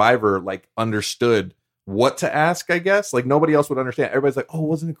fellow survivor like understood what to ask, I guess. Like nobody else would understand. Everybody's like, oh,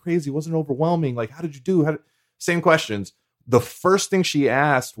 wasn't it crazy? Wasn't it overwhelming? Like, how did you do? Same questions. The first thing she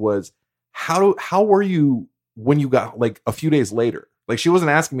asked was, how were you when you got like a few days later? Like she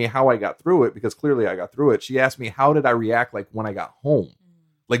wasn't asking me how I got through it because clearly I got through it. She asked me, how did I react like when I got home?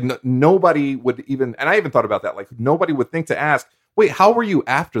 Like nobody would even, and I even thought about that. Like nobody would think to ask, wait, how were you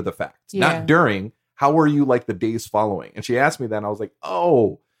after the fact? Yeah. Not during. How were you like the days following? And she asked me that and I was like,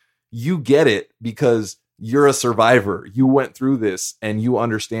 oh, you get it because you're a survivor. You went through this and you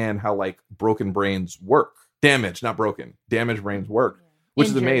understand how like broken brains work. Damaged brains work, which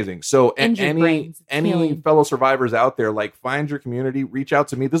is amazing. So any fellow survivors out there, like find your community, reach out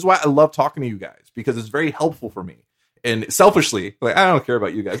to me. This is why I love talking to you guys because it's very helpful for me. And selfishly, like I don't care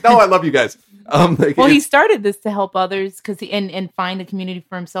about you guys. No, I love you guys. Well, he started this to help others because and find a community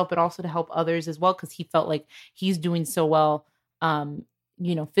for himself, but also to help others as well because he felt like he's doing so well.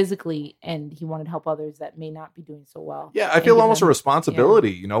 You know, physically, and he wanted to help others that may not be doing so well. Yeah, I feel almost a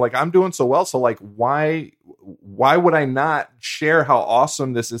responsibility, you know, like I'm doing so well. So like, why would I not share how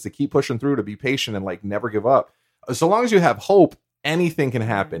awesome this is to keep pushing through, to be patient and like never give up? So long as you have hope, anything can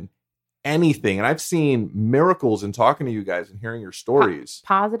happen. anything. And I've seen miracles in talking to you guys and hearing your stories.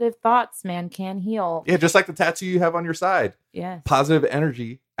 Positive thoughts, man, can heal. Yeah, just like the tattoo you have on your side. Yes. Positive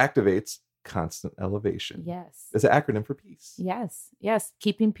energy activates constant elevation. Yes. It's an acronym for peace. Yes.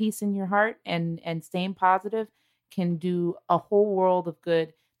 Keeping peace in your heart and staying positive can do a whole world of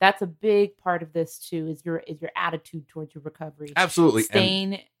good. That's a big part of this too, is your attitude towards your recovery. Absolutely.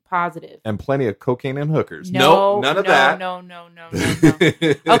 Staying positive. And plenty of cocaine and hookers. No, none of that. No.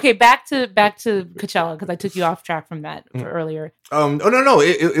 Okay, back to Coachella, because I took you off track from that earlier. No.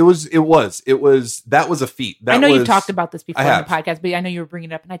 It was that was a feat. I know you talked about this before in the podcast, but I know you were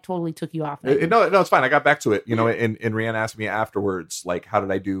bringing it up, and I totally took you off. No, it's fine. I got back to it. And Rihanna asked me afterwards, like, how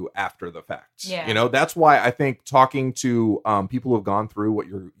did I do after the fact? Yeah. That's why I think talking to people who have gone through what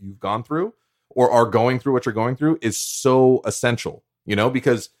you've gone through or are going through what you're going through is so essential.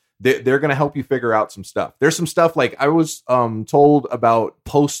 Because they're going to help you figure out some stuff. There's some stuff like I was told about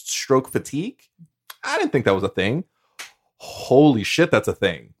post-stroke fatigue. I didn't think that was a thing. Holy shit, that's a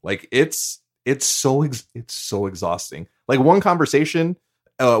thing. Like it's so exhausting. Like one conversation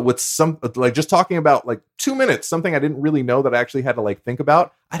with some, like just talking about like 2 minutes, something I didn't really know that I actually had to like think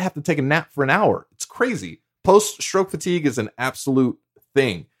about. I'd have to take a nap for an hour. It's crazy. Post-stroke fatigue is an absolute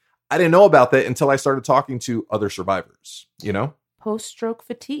thing. I didn't know about that until I started talking to other survivors, Post-stroke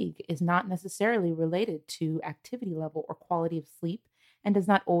fatigue is not necessarily related to activity level or quality of sleep and does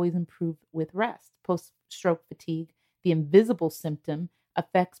not always improve with rest. Post-stroke fatigue, the invisible symptom,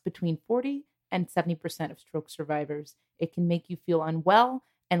 affects between 40 and 70% of stroke survivors. It can make you feel unwell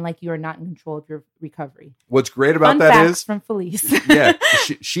and like you are not in control of your recovery. What's great about Fun that facts is from Felice. Yeah,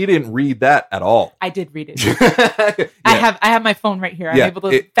 she didn't read that at all. I did read it. Yeah. I have my phone right here. I'm able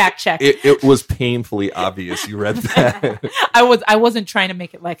to fact check. It was painfully obvious. You read that. I wasn't trying to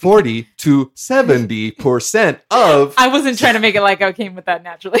make it like 40 to 70% of. I wasn't trying to make it like I came with that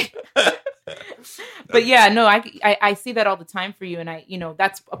naturally. But yeah, no, I see that all the time for you. And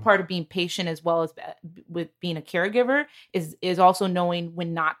that's a part of being patient as well as with being a caregiver is also knowing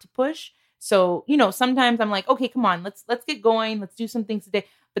when not to push. So, sometimes I'm like, okay, come on, let's get going. Let's do some things today.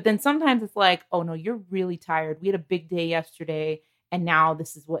 But then sometimes it's like, oh no, you're really tired. We had a big day yesterday. And now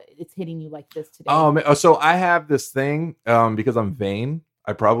this is what it's hitting you like this today. So I have this thing, because I'm vain.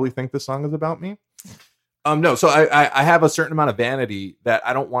 I probably think this song is about me. No, so I have a certain amount of vanity that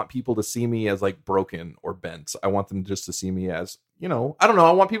I don't want people to see me as like broken or bent. I want them just to see me as, I don't know.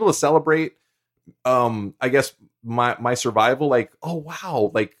 I want people to celebrate, I guess my survival. Like, oh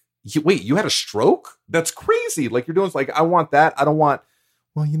wow, like wait, you had a stroke? That's crazy. Like you're doing like, I want that. I don't want.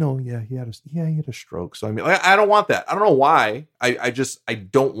 Well, he had a stroke. So I mean, I don't want that. I don't know why. I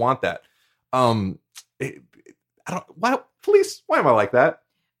don't want that. Police. Why am I like that?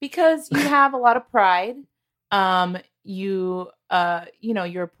 Because you have a lot of pride. You're a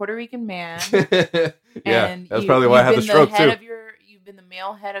Puerto Rican man. Yeah, and that's probably why I had the stroke too. You've been the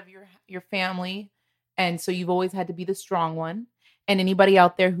male head of your family, and so you've always had to be the strong one. And anybody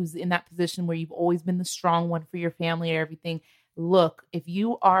out there who's in that position where you've always been the strong one for your family or everything, look, if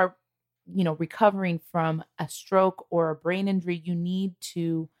you are, recovering from a stroke or a brain injury, you need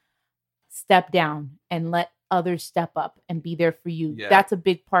to step down and let others step up and be there for you. Yeah. That's a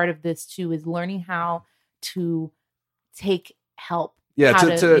big part of this too, is learning how to take help. Yeah.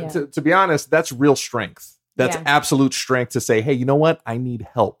 To be honest, that's real strength. That's absolute strength to say, hey, you know what? I need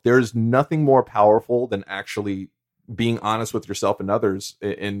help. There's nothing more powerful than actually being honest with yourself and others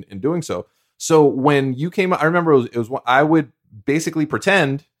in doing so. So when you came, I remember it was I would basically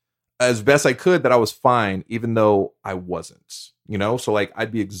pretend as best I could that I was fine, even though I wasn't, so like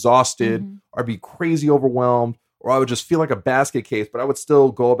I'd be exhausted or I'd be crazy overwhelmed, or I would just feel like a basket case, but I would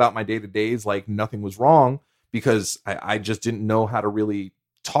still go about my day-to-days like nothing was wrong because I just didn't know how to really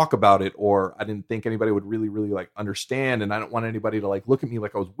talk about it, or I didn't think anybody would really, really like understand. And I don't want anybody to like look at me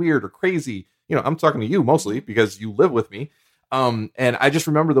like I was weird or crazy. I'm talking to you mostly because you live with me. And I just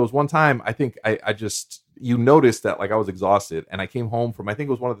remember there was one time, I think you noticed that like I was exhausted and I came home from, I think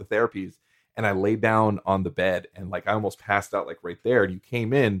it was one of the therapies, and I laid down on the bed and like I almost passed out like right there. And you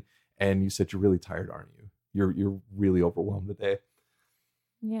came in and you said, "You're really tired, aren't you? You're really overwhelmed today."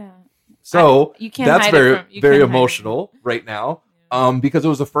 Yeah. So you can't that's hide very emotional right now. Because it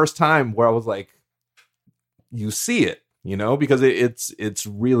was the first time where I was like, you see it, because it's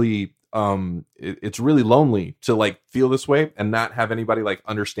really lonely to like feel this way and not have anybody like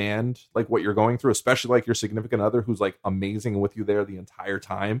understand like what you're going through, especially like your significant other who's like amazing and with you there the entire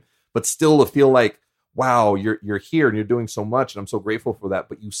time, but still to feel like, wow, you're here and you're doing so much. And I'm so grateful for that,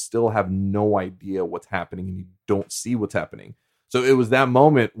 but you still have no idea what's happening and you don't see what's happening. So it was that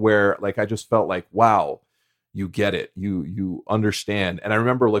moment where like, I just felt like, wow, you get it. You understand. And I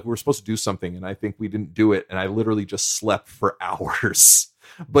remember like we were supposed to do something and I think we didn't do it. And I literally just slept for hours.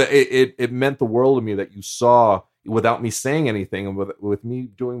 But it meant the world to me that you saw without me saying anything and with me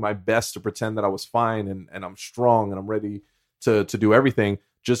doing my best to pretend that I was fine and I'm strong and I'm ready to do everything.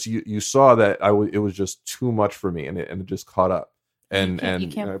 Just you saw that it was just too much for me and it just caught up. And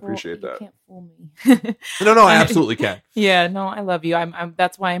I appreciate that. You can't fool me. No, I absolutely can. Yeah, no, I love you. I'm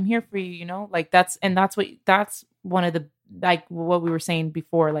that's why I'm here for you, you know? Like that's one of the, like what we were saying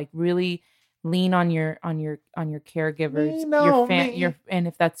before, like really lean on your caregivers, and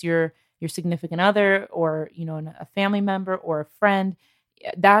if that's your significant other or, you know, a family member or a friend,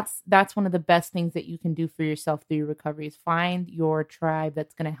 that's one of the best things that you can do for yourself through your recovery is find your tribe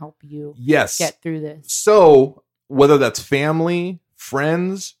that's going to help you get through this. So whether that's family,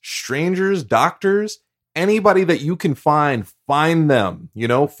 friends, strangers, doctors, anybody that you can find them, you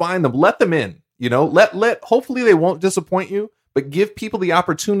know, find them, let them in, you know, hopefully they won't disappoint you, but give people the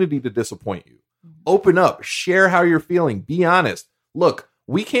opportunity to disappoint you. Open up, share how you're feeling, be honest. Look,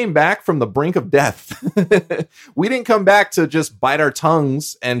 we came back from the brink of death. We didn't come back to just bite our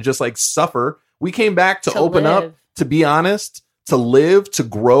tongues and just like suffer. We came back to open up, to be honest, to live, to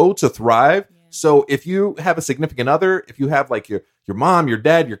grow, to thrive. Yeah. So if you have a significant other, if you have like your mom, your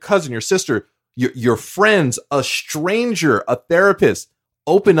dad, your cousin, your sister, your friends, a stranger, a therapist,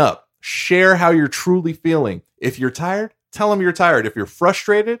 open up, share how you're truly feeling. If you're tired, tell them you're tired. If you're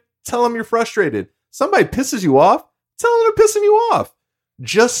frustrated, tell them you're frustrated. Somebody pisses you off, tell them they're pissing you off.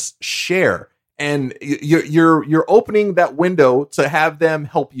 Just share. And you're opening that window to have them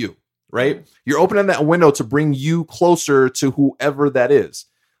help you, right? You're opening that window to bring you closer to whoever that is.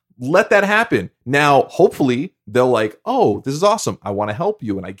 Let that happen. Now, hopefully they'll like, oh, this is awesome. I want to help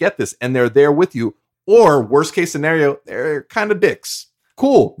you and I get this. And they're there with you. Or worst case scenario, they're kind of dicks.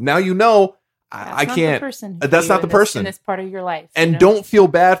 Cool. Now you know I can't. That's not the person in this part of your life. And don't feel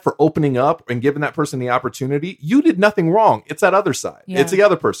bad for opening up and giving that person the opportunity. You did nothing wrong. It's that other side. Yeah. It's the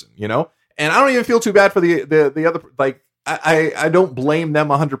other person, you know? And I don't even feel too bad for the other, like, I don't blame them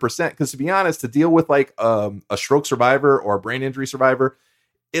 100% because to be honest, to deal with like a stroke survivor or a brain injury survivor,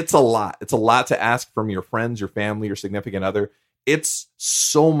 it's a lot. It's a lot to ask from your friends, your family, your significant other. It's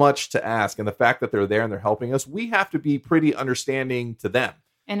so much to ask. And the fact that they're there and they're helping us, we have to be pretty understanding to them.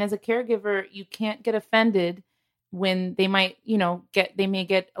 And as a caregiver, you can't get offended when they might, you know, they may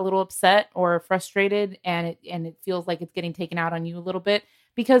get a little upset or frustrated and it feels like it's getting taken out on you a little bit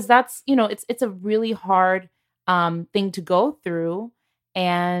because that's, you know, it's a really hard thing to go through.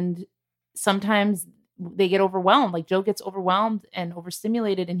 And sometimes they get overwhelmed. Like Joe gets overwhelmed and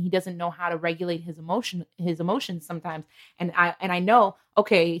overstimulated and he doesn't know how to regulate his emotions sometimes. And I know,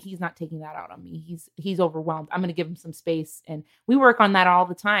 okay, he's not taking that out on me. He's overwhelmed. I'm going to give him some space. And we work on that all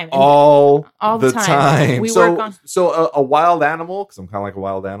the time. All the time. We work on. So a wild animal, because I'm kind of like a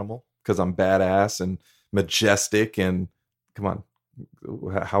wild animal, because I'm badass and majestic and come on.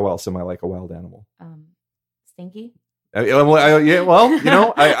 How else am I like a wild animal? Stinky. Yeah, well, you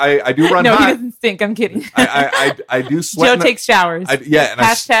know, I do run. No, hot. He doesn't stink. I'm kidding. I do sweat. Joe takes showers.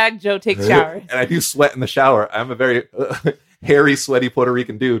 Hashtag Joe takes showers. And I do sweat in the shower. I'm a very hairy, sweaty Puerto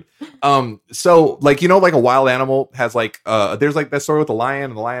Rican dude. So like, you know, like a wild animal has like, there's like that story with the lion,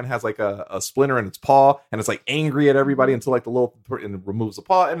 and the lion has like a splinter in its paw, and it's like angry at everybody until like and it removes the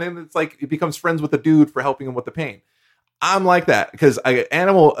paw, and then it's like it becomes friends with the dude for helping him with the pain. I'm like that because an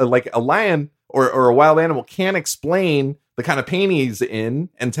animal like a lion or a wild animal can't explain the kind of pain he's in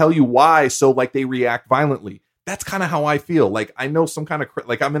and tell you why. So like they react violently. That's kind of how I feel. Like I know some kind of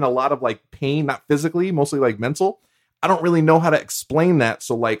like I'm in a lot of like pain, not physically, mostly like mental. I don't really know how to explain that.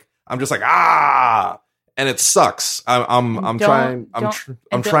 So like I'm just like and it sucks. I'm trying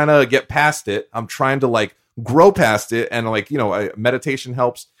to get past it. I'm trying to like grow past it, and like, you know, meditation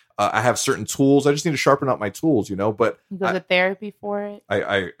helps. I have certain tools. I just need to sharpen up my tools, you know. But you go to therapy for it.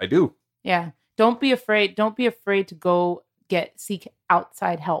 I do. Yeah. Don't be afraid. Don't be afraid to go seek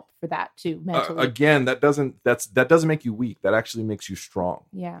outside help for that too. Mentally. Again, that doesn't make you weak. That actually makes you strong.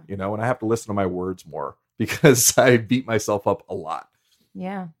 Yeah. You know, and I have to listen to my words more because I beat myself up a lot.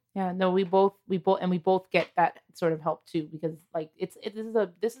 Yeah. Yeah. No, we both get that sort of help too, because like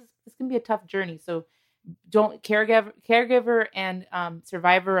this can be a tough journey. So don't caregiver and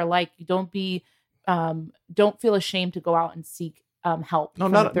survivor alike. Don't feel ashamed to go out and seek help. No,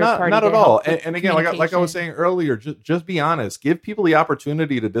 not at all. And again, like I was saying earlier, just be honest. Give people the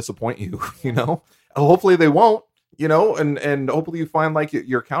opportunity to disappoint you. You know, hopefully they won't. You know, and hopefully you find like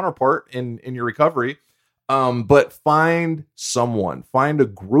your counterpart in your recovery. But find someone, find a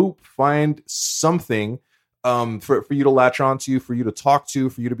group, find something for you to latch onto, for you to talk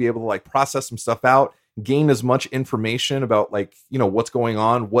to, for you to be able to like process some stuff out. gain as much information about like, what's going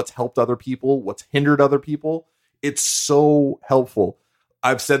on, what's helped other people, what's hindered other people. It's so helpful.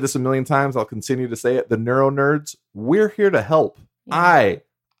 I've said this a million times. I'll continue to say it. The neuro nerds, we're here to help. Yeah.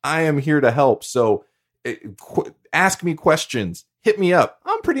 I am here to help. So ask me questions. Hit me up.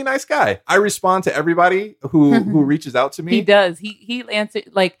 I'm a pretty nice guy. I respond to everybody who reaches out to me. He does. He answers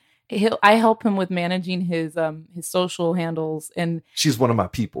like I help him with managing his social handles, and she's one of my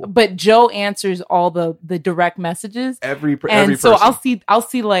people. But Joe answers all the direct messages. Every so person. I'll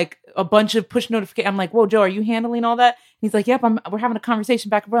see like a bunch of push notifications. I'm like, whoa, Joe, are you handling all that? And he's like, yep, we're having a conversation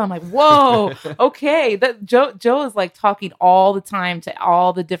back and forth. I'm like, whoa, okay. That Joe is like talking all the time to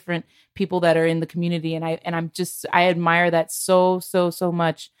all the different people that are in the community, and I admire that so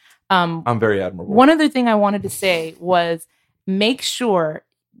much. I'm very admirable. One other thing I wanted to say was make sure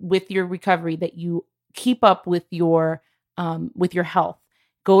with your recovery that you keep up with your health.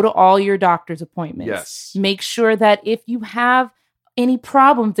 Go to all your doctor's appointments. Yes. Make sure that if you have any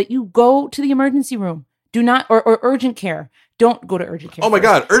problems that you go to the emergency room. Do not, or urgent care. Don't go to urgent care. Oh my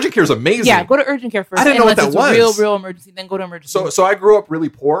God, urgent care is amazing. Yeah, go to urgent care first. I didn't know what that was. It's a real emergency. Then go to emergency. So I grew up really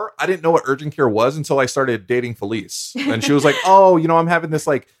poor. I didn't know what urgent care was until I started dating Felice, and she was like, "Oh, I'm having this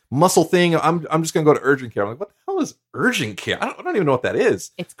like muscle thing. I'm just gonna go to urgent care." I'm like, "What the hell is urgent care? I don't even know what that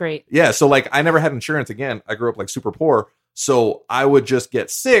is." It's great. Yeah. So like, I never had insurance again. I grew up like super poor. So I would just get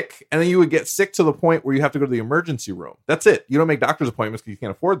sick, and then you would get sick to the point where you have to go to the emergency room. That's it. You don't make doctor's appointments because you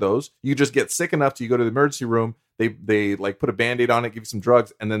can't afford those. You just get sick enough to you go to the emergency room. They like put a Band-Aid on it, give you some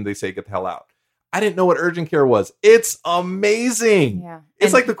drugs, and then they say, get the hell out. I didn't know what urgent care was. It's amazing. Yeah.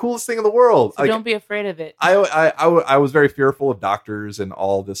 It's like the coolest thing in the world. So like, don't be afraid of it. I was very fearful of doctors and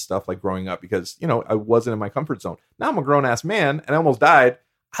all this stuff like growing up because, I wasn't in my comfort zone. Now I'm a grown ass man and I almost died.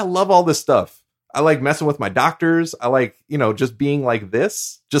 I love all this stuff. I like messing with my doctors. I like, just being like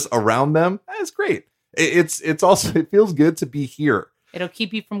this, just around them. It's great. It's also, it feels good to be here. It'll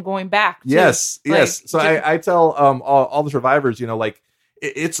keep you from going back. Too. Yes. So I tell all the survivors,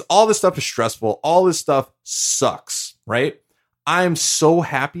 it's all this stuff is stressful. All this stuff sucks, right? I'm so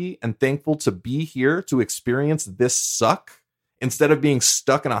happy and thankful to be here to experience this suck instead of being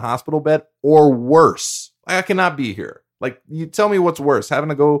stuck in a hospital bed or worse. I cannot be here. Like, you tell me what's worse, having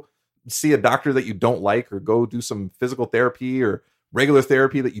to go see a doctor that you don't like or go do some physical therapy or regular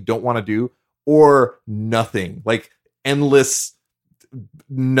therapy that you don't want to do, or nothing, like endless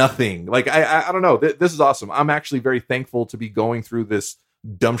nothing. Like, I don't know. This is awesome. I'm actually very thankful to be going through this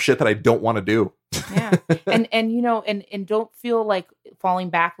dumb shit that I don't want to do. Yeah. And don't feel like falling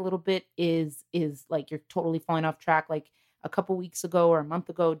back a little bit is like you're totally falling off track. Like a couple weeks ago or a month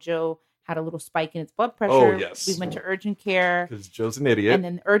ago, Joe had a little spike in its blood pressure. Oh, yes. We went to urgent care. Because Joe's an idiot. And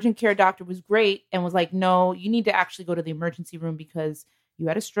then the urgent care doctor was great and was like, no, you need to actually go to the emergency room because you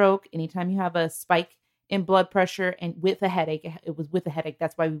had a stroke. Anytime you have a spike in blood pressure and with a headache, it was with a headache.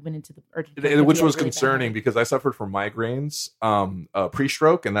 That's why we went into the urgent care. Which was really concerning because I suffered from migraines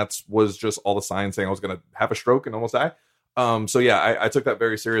pre-stroke. And that was just all the signs saying I was going to have a stroke and almost die. So yeah, I took that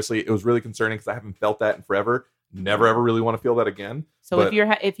very seriously. It was really concerning because I haven't felt that in forever. Never ever really want to feel that again. So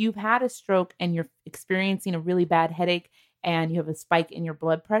if you've had a stroke and you're experiencing a really bad headache and you have a spike in your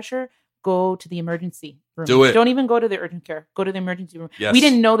blood pressure, go to the emergency room. Do it. Don't even go to the urgent care. Go to the emergency room. Yes. We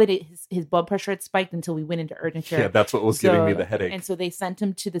didn't know that his blood pressure had spiked until we went into urgent care. Yeah, that's what was giving me the headache. And so they sent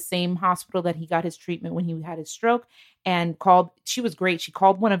him to the same hospital that he got his treatment when he had his stroke, and called. She was great. She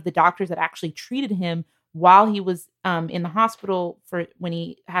called one of the doctors that actually treated him while he was in the hospital for when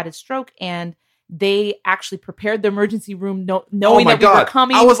he had his stroke, and they actually prepared the emergency room knowing that we were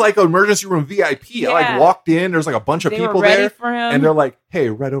coming. I was like an emergency room VIP. Yeah. I like walked in. There's like a bunch of people there. For him. And they're like, hey,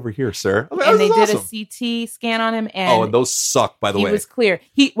 right over here, sir. Like, and they did a CT scan on him. And those suck, by the way. He was clear.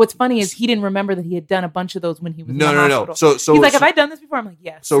 What's funny is he didn't remember that he had done a bunch of those when he was in the hospital. No. So he's like, have I done this before? I'm like,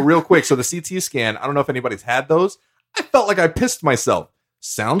 yes. So real quick. So the CT scan, I don't know if anybody's had those. I felt like I pissed myself.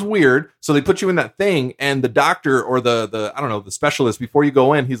 Sounds weird. So they put you in that thing, and the doctor or the I don't know, the specialist, before you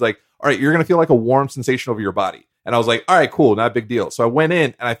go in, he's like, all right, you're going to feel like a warm sensation over your body. And I was like, all right, cool. Not a big deal. So I went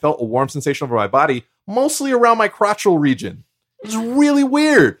in and I felt a warm sensation over my body, mostly around my crotchal region. It was really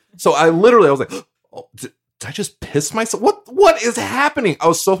weird. So I was like, oh, did I just piss myself? What is happening? I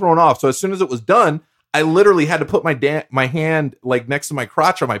was so thrown off. So as soon as it was done, I literally had to put my hand like next to my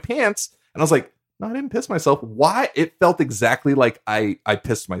crotch on my pants. And I was like, no, I didn't piss myself. Why? It felt exactly like I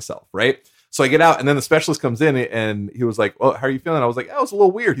pissed myself, right? So I get out, and then the specialist comes in, and he was like, well, how are you feeling? I was like, oh, it's a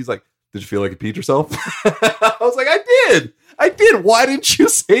little weird. He's like, did you feel like you peed yourself? I was like, I did. Why didn't you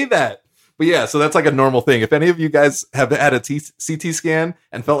say that? But yeah, so that's like a normal thing. If any of you guys have had a CT scan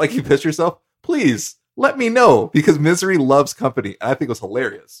and felt like you pissed yourself, please let me know, because misery loves company. And I think it was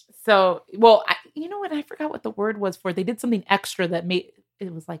hilarious. So, well, you know what? I forgot what the word was for it. They did something extra that made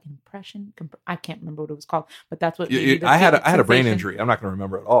it was like impression. I can't remember what it was called, but that's what I had a brain injury. I'm not going to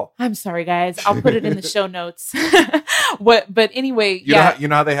remember at all. I'm sorry, guys. I'll put it in the show notes. But anyway, you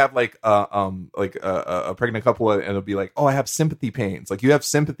know how they have like a pregnant couple and it'll be like, oh, I have sympathy pains. Like you have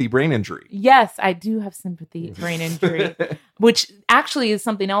sympathy brain injury. Yes, I do have sympathy brain injury, which actually is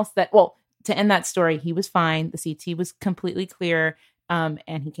something else that, well, to end that story, he was fine. The CT was completely clear.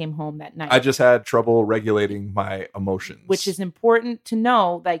 And he came home that night. I just had trouble regulating my emotions. Which is important to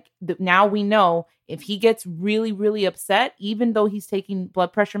know. Like now we know if he gets really, really upset, even though he's taking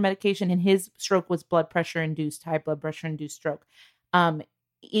blood pressure medication and his stroke was blood pressure induced, high blood pressure induced stroke.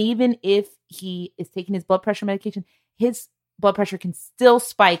 Even if he is taking his blood pressure medication, his blood pressure can still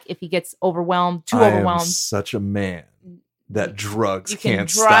spike if he gets overwhelmed, overwhelmed. I am such a man that drugs can can't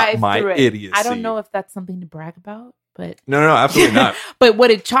stop my idiocy. I don't know if that's something to brag about. But no, absolutely not. But what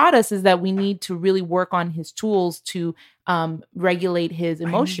it taught us is that we need to really work on his tools to regulate his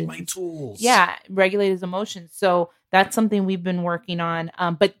emotions. I need my tools. Yeah, regulate his emotions. So that's something we've been working on.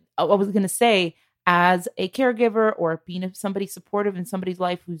 But I was going to say, as a caregiver or being somebody supportive in somebody's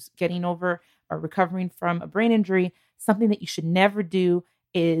life who's getting over or recovering from a brain injury, something that you should never do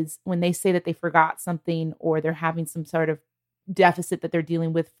is when they say that they forgot something or they're having some sort of deficit that they're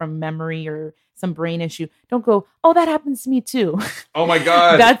dealing with from memory or some brain issue, don't go, oh, that happens to me too. Oh my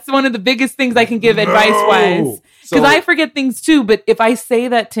God. That's one of the biggest things I can give advice wise. Because I forget things too, but if I say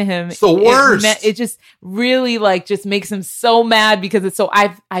that to him, it's the worst. It just really just makes him so mad because it's so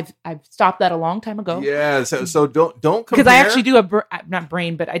I've stopped that a long time ago. Yeah. So don't compare. Because I actually do have not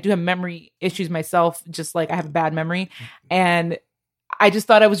brain, but I do have memory issues myself, just like I have a bad memory. And I just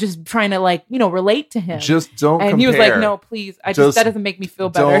thought I was just trying to relate to him. Just don't compare. And he was like, no, please. That doesn't make me feel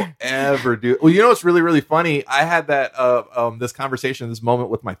better. Don't ever do it. Well, you know what's really, really funny? I had that this conversation, this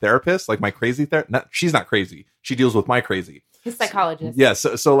moment with my therapist, like my crazy therapist. She's not crazy. She deals with my crazy. His psychologist. Yeah.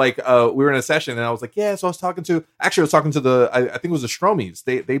 So we were in a session and I was like, yeah. So I was talking to I think it was the Stromies.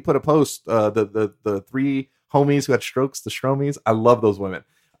 They put a post, the three homies who had strokes, the Stromies. I love those women.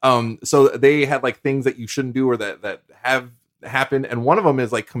 So they had like things that you shouldn't do or that have happen, and one of them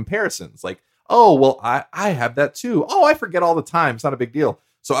is like comparisons, like, oh well, I have that too, oh I forget all the time, it's not a big deal.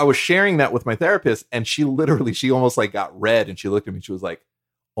 So I was sharing that with my therapist and she almost like got red and she looked at me, she was like,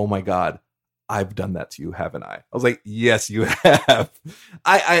 oh my God, I've done that to you, haven't I was like, yes you have.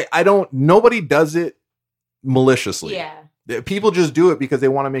 I don't, nobody does it maliciously. Yeah, people just do it because they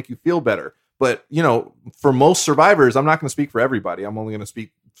want to make you feel better. But for most survivors, I'm not going to speak for everybody, I'm only going to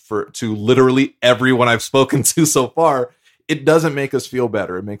speak to literally everyone I've spoken to so far. It doesn't make us feel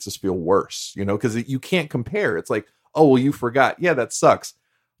better. It makes us feel worse, because you can't compare. It's like, oh, well, you forgot. Yeah, that sucks.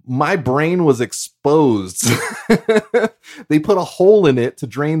 My brain was exposed. They put a hole in it to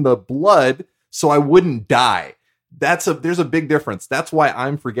drain the blood so I wouldn't die. There's a big difference. That's why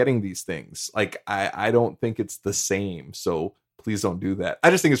I'm forgetting these things. Like, I don't think it's the same. So please don't do that. I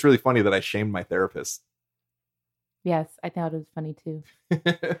just think it's really funny that I shamed my therapist. Yes, I thought it was funny too.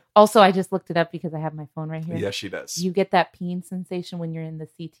 Also, I just looked it up because I have my phone right here. Yes, she does. You get that peeing sensation when you're in the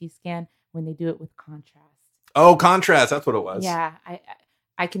CT scan when they do it with contrast. Oh, contrast. That's what it was. Yeah,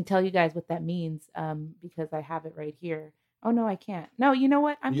 I can tell you guys what that means because I have it right here. Oh, no, I can't. No, you know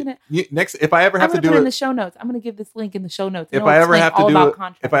what? Next, if I ever have to do it in it the show notes. I'm going to give this link in the show notes. If I ever have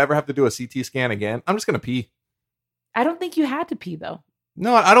to do a CT scan again, I'm just going to pee. I don't think you had to pee though.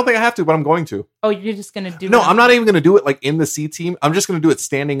 No, I don't think I have to, but I'm going to. Oh, you're just going to do it? No, I'm not even going to do it like in the C team. I'm just going to do it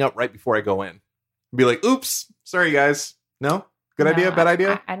standing up right before I go in. Be like, oops, sorry guys. No? Good idea? Bad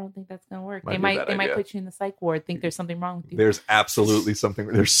idea? I don't think that's going to work. They might put you in the psych ward, think there's something wrong with you. There's absolutely something.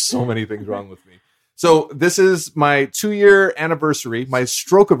 There's so many things wrong with me. So this is my 2-year anniversary, my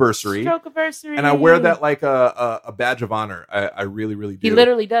Stroke-iversary. Stroke-iversary. And I wear that like a badge of honor. I really, really do. He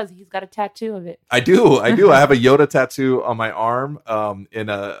literally does. He's got a tattoo of it. I do. I have a Yoda tattoo on my arm in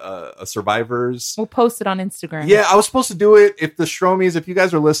a Survivors. We'll post it on Instagram. Yeah, I was supposed to do it. If the Stromies, if you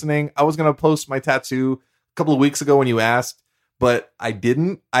guys are listening, I was going to post my tattoo a couple of weeks ago when you asked. But I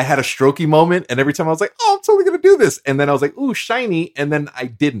didn't. I had a strokey moment, and every time I was like, "Oh, I'm totally gonna do this," and then I was like, "Ooh, shiny," and then I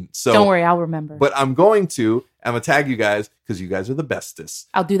didn't. So don't worry, I'll remember. But I'm going to. I'm gonna tag you guys because you guys are the bestest.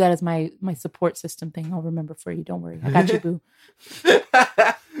 I'll do that as my support system thing. I'll remember for you. Don't worry, I got you, boo.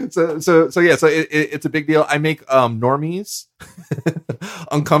 So yeah. So it's a big deal. I make normies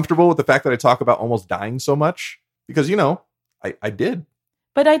uncomfortable with the fact that I talk about almost dying so much because I did.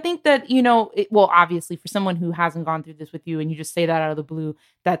 But I think that, obviously for someone who hasn't gone through this with you and you just say that out of the blue,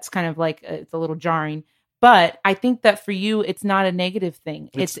 that's kind of like, it's a little jarring. But I think that for you, it's not a negative thing.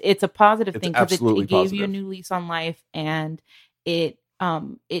 It's a positive thing because it gave you a new lease on life and it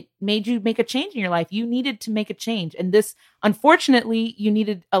it made you make a change in your life. You needed to make a change. And this, unfortunately, you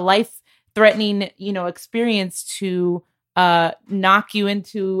needed a life-threatening, experience to knock you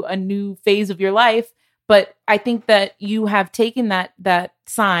into a new phase of your life. But I think that you have taken that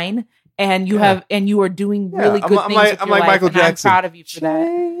sign and you are doing really good things with your like life, Michael and Jackson. I'm proud of you for that.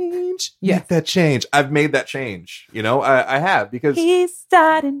 Change. Yes. Make that change. I've made that change. I have, because He's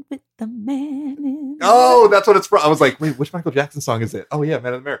starting with the man in the oh, that's what it's from. I was like, wait, which Michael Jackson song is it? Oh yeah,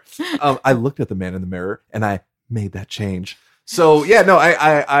 Man in the Mirror. I looked at the man in the mirror and I made that change. So yeah, no,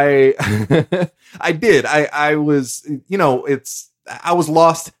 I I did. I was, I was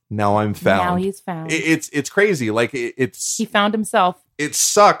lost. Now I'm found. Now he's found. It's crazy. Like he found himself. It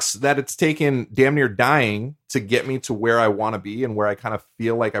sucks that it's taken damn near dying to get me to where I want to be and where I kind of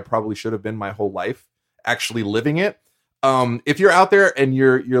feel like I probably should have been my whole life, actually living it. If you're out there and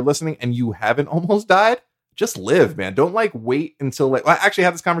you're listening and you haven't almost died, just live, man. Don't wait until I actually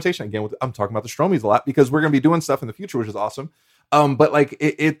had this conversation again I'm talking about the Stromies a lot because we're going to be doing stuff in the future, which is awesome. But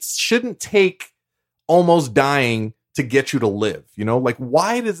it shouldn't take almost dying to get you to live,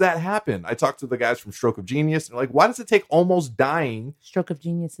 why does that happen? I talked to the guys from Stroke of Genius and why does it take almost dying? Stroke of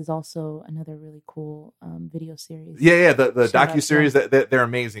Genius is also another really cool video series. Yeah. The docuseries that they're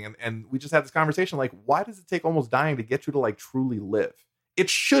amazing. And we just had this conversation, why does it take almost dying to get you to truly live? It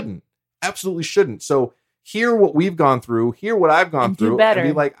shouldn't, absolutely shouldn't. So hear what we've gone through, hear what I've gone through, and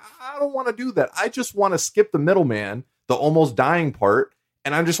be like, I don't want to do that. I just want to skip the middleman, the almost dying part.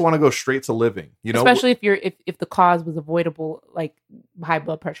 And I just want to go straight to living, especially if the cause was avoidable, like high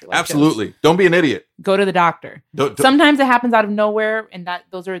blood pressure. Absolutely, don't be an idiot. Go to the doctor. Sometimes it happens out of nowhere, and that's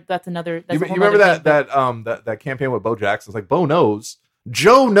another. That's you remember that campaign with Bo Jackson? It's like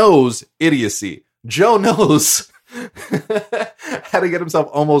Joe knows idiocy. Joe knows how to get himself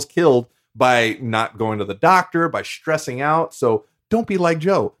almost killed by not going to the doctor, by stressing out. So don't be like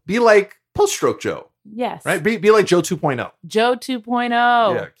Joe. Be like post-stroke Joe. Yes. Right? Be like Joe 2.0. Joe 2.0.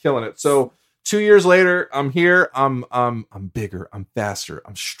 Yeah, killing it. So 2 years later, I'm here. I'm bigger. I'm faster.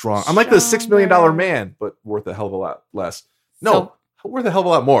 I'm strong. I'm like the $6 million man, but worth a hell of a lot less. No, worth a hell of a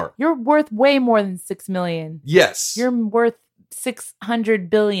lot more. You're worth way more than 6 million. Yes. You're worth 600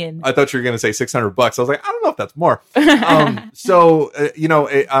 billion. I thought you were going to say $600. I was like, I don't know if that's more.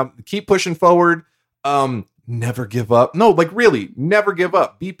 Keep pushing forward. Never give up. No, really, never give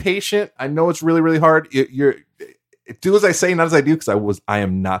up. Be patient. I know it's really, really hard. Do as I say, not as I do, because I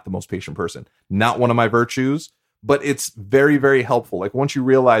am not the most patient person. Not one of my virtues, but it's very, very helpful. Once you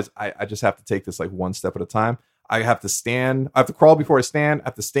realize I just have to take this one step at a time. I have to stand. I have to crawl before I stand. I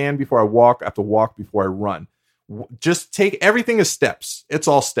have to stand before I walk. I have to walk before I run. Just take everything as steps. It's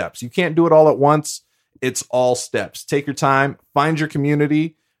all steps. You can't do it all at once. It's all steps. Take your time. Find your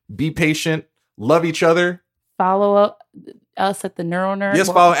community. Be patient. Love each other. Follow us at the Neuro Nerds. Yes,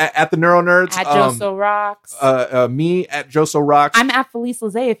 follow at the Neuro Nerds. At Joso Rocks. Me at Joso Rocks. I'm at Felice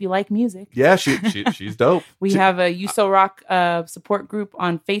Lizay if you like music. Yeah, she's dope. We have a Uso Rock support group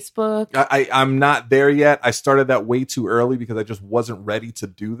on Facebook. I'm not there yet. I started that way too early because I just wasn't ready to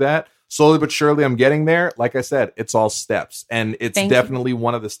do that. Slowly but surely, I'm getting there. Like I said, it's all steps. And it's definitely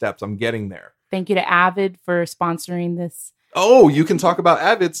one of the steps. I'm getting there. Thank you to Avid for sponsoring this. Oh, you can talk about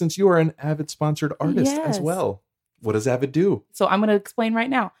Avid since you are an Avid sponsored artist as well. What does Avid do? So I'm going to explain right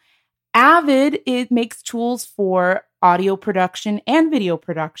now. Avid, it makes tools for audio production and video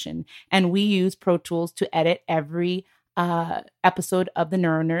production. And we use Pro Tools to edit every episode of the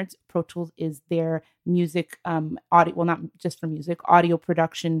Neuro Nerds. Pro Tools is their music audio, well, not just for music, audio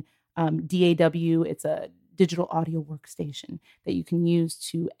production, DAW. It's a digital audio workstation that you can use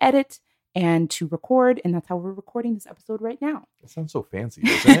to edit and to record. And that's how we're recording this episode right now. That sounds so fancy,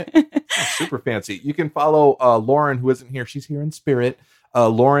 doesn't it? Super fancy. You can follow Lauren, who isn't here. She's here in spirit.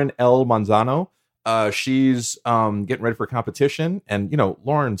 Lauren L. Manzano. She's getting ready for a competition. And,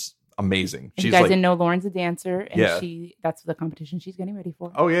 Lauren's amazing. If you guys didn't know, Lauren's a dancer. And that's the competition she's getting ready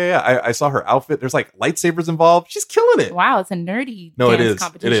for. Oh, yeah. I saw her outfit. There's lightsabers involved. She's killing it. Wow, it's a nerdy dance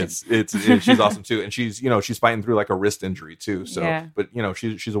competition. It is. She's awesome, too. And she's fighting through a wrist injury, too. So, yeah. But,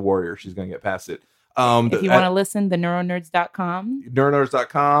 she's a warrior. She's going to get past it. If you want to listen, the neuronerds.com.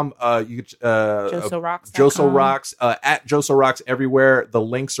 Neuronerds.com. You could Joso Rocks. At Joso Rocks everywhere. The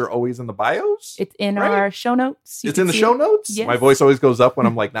links are always in the bios. It's in our show notes. It's in the show notes? Yes. My voice always goes up when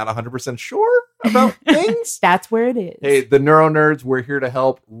I'm not 100% sure about things. That's where it is. Hey, the Neuro Nerds, we're here to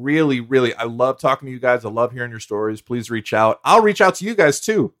help. Really, really, I love talking to you guys. I love hearing your stories. Please reach out. I'll reach out to you guys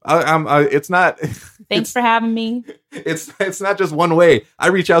too. It's not. Thanks for having me. It's not just one way. I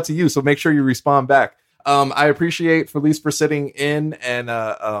reach out to you, so make sure you respond back. I appreciate Felice for sitting in and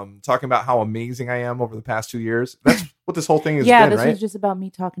talking about how amazing I am over the past 2 years. That's what this whole thing has been, this right? was just about me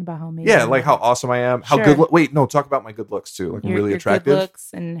talking about how amazing. Yeah, like how awesome I am. How Sure. good. Wait, no, talk about my good looks too. Like I'm really attractive. Good looks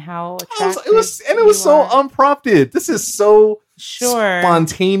and how attractive It was so unprompted. This is so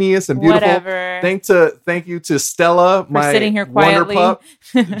spontaneous and beautiful. Whatever. Thank you to Stella, my sitting here wonder quietly. pup,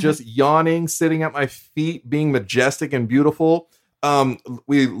 just yawning, sitting at my feet, being majestic and beautiful.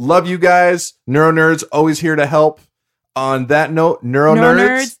 We love you guys. Neuro Nerds always here to help. On that note, Neuro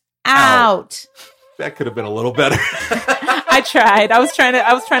Nerds out. That could have been a little better. I tried. I was trying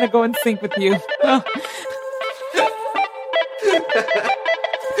to go in sync with you.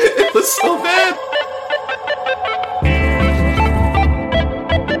 It was so bad.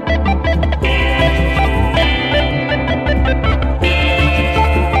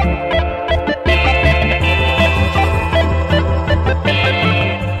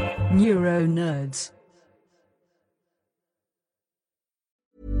 Neuro Nerds.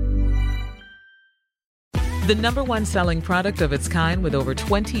 The #1 selling product of its kind with over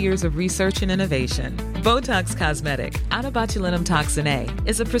 20 years of research and innovation. Botox Cosmetic, out of botulinum toxin A,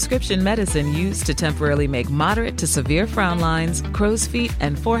 is a prescription medicine used to temporarily make moderate to severe frown lines, crow's feet,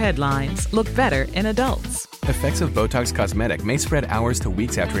 and forehead lines look better in adults. Effects of Botox Cosmetic may spread hours to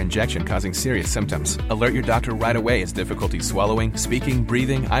weeks after injection, causing serious symptoms. Alert your doctor right away as difficulty swallowing, speaking,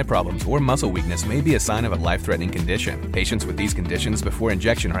 breathing, eye problems, or muscle weakness may be a sign of a life-threatening condition. Patients with these conditions before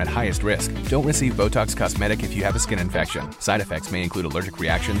injection are at highest risk. Don't receive Botox Cosmetic if you have a skin infection. Side effects may include allergic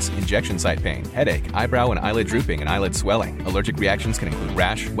reactions, injection site pain, headache, eyebrow and eyelid drooping, and eyelid swelling. Allergic reactions can include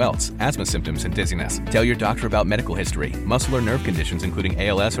rash, welts, asthma symptoms, and dizziness. Tell your doctor about medical history, muscle or nerve conditions including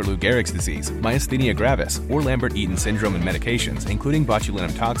ALS or Lou Gehrig's disease, myasthenia gravis, or Lambert-Eaton syndrome, and medications, including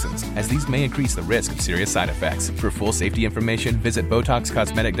botulinum toxins, as these may increase the risk of serious side effects. For full safety information, visit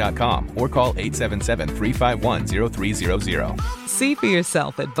BotoxCosmetic.com or call 877-351-0300. See for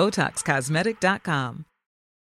yourself at BotoxCosmetic.com.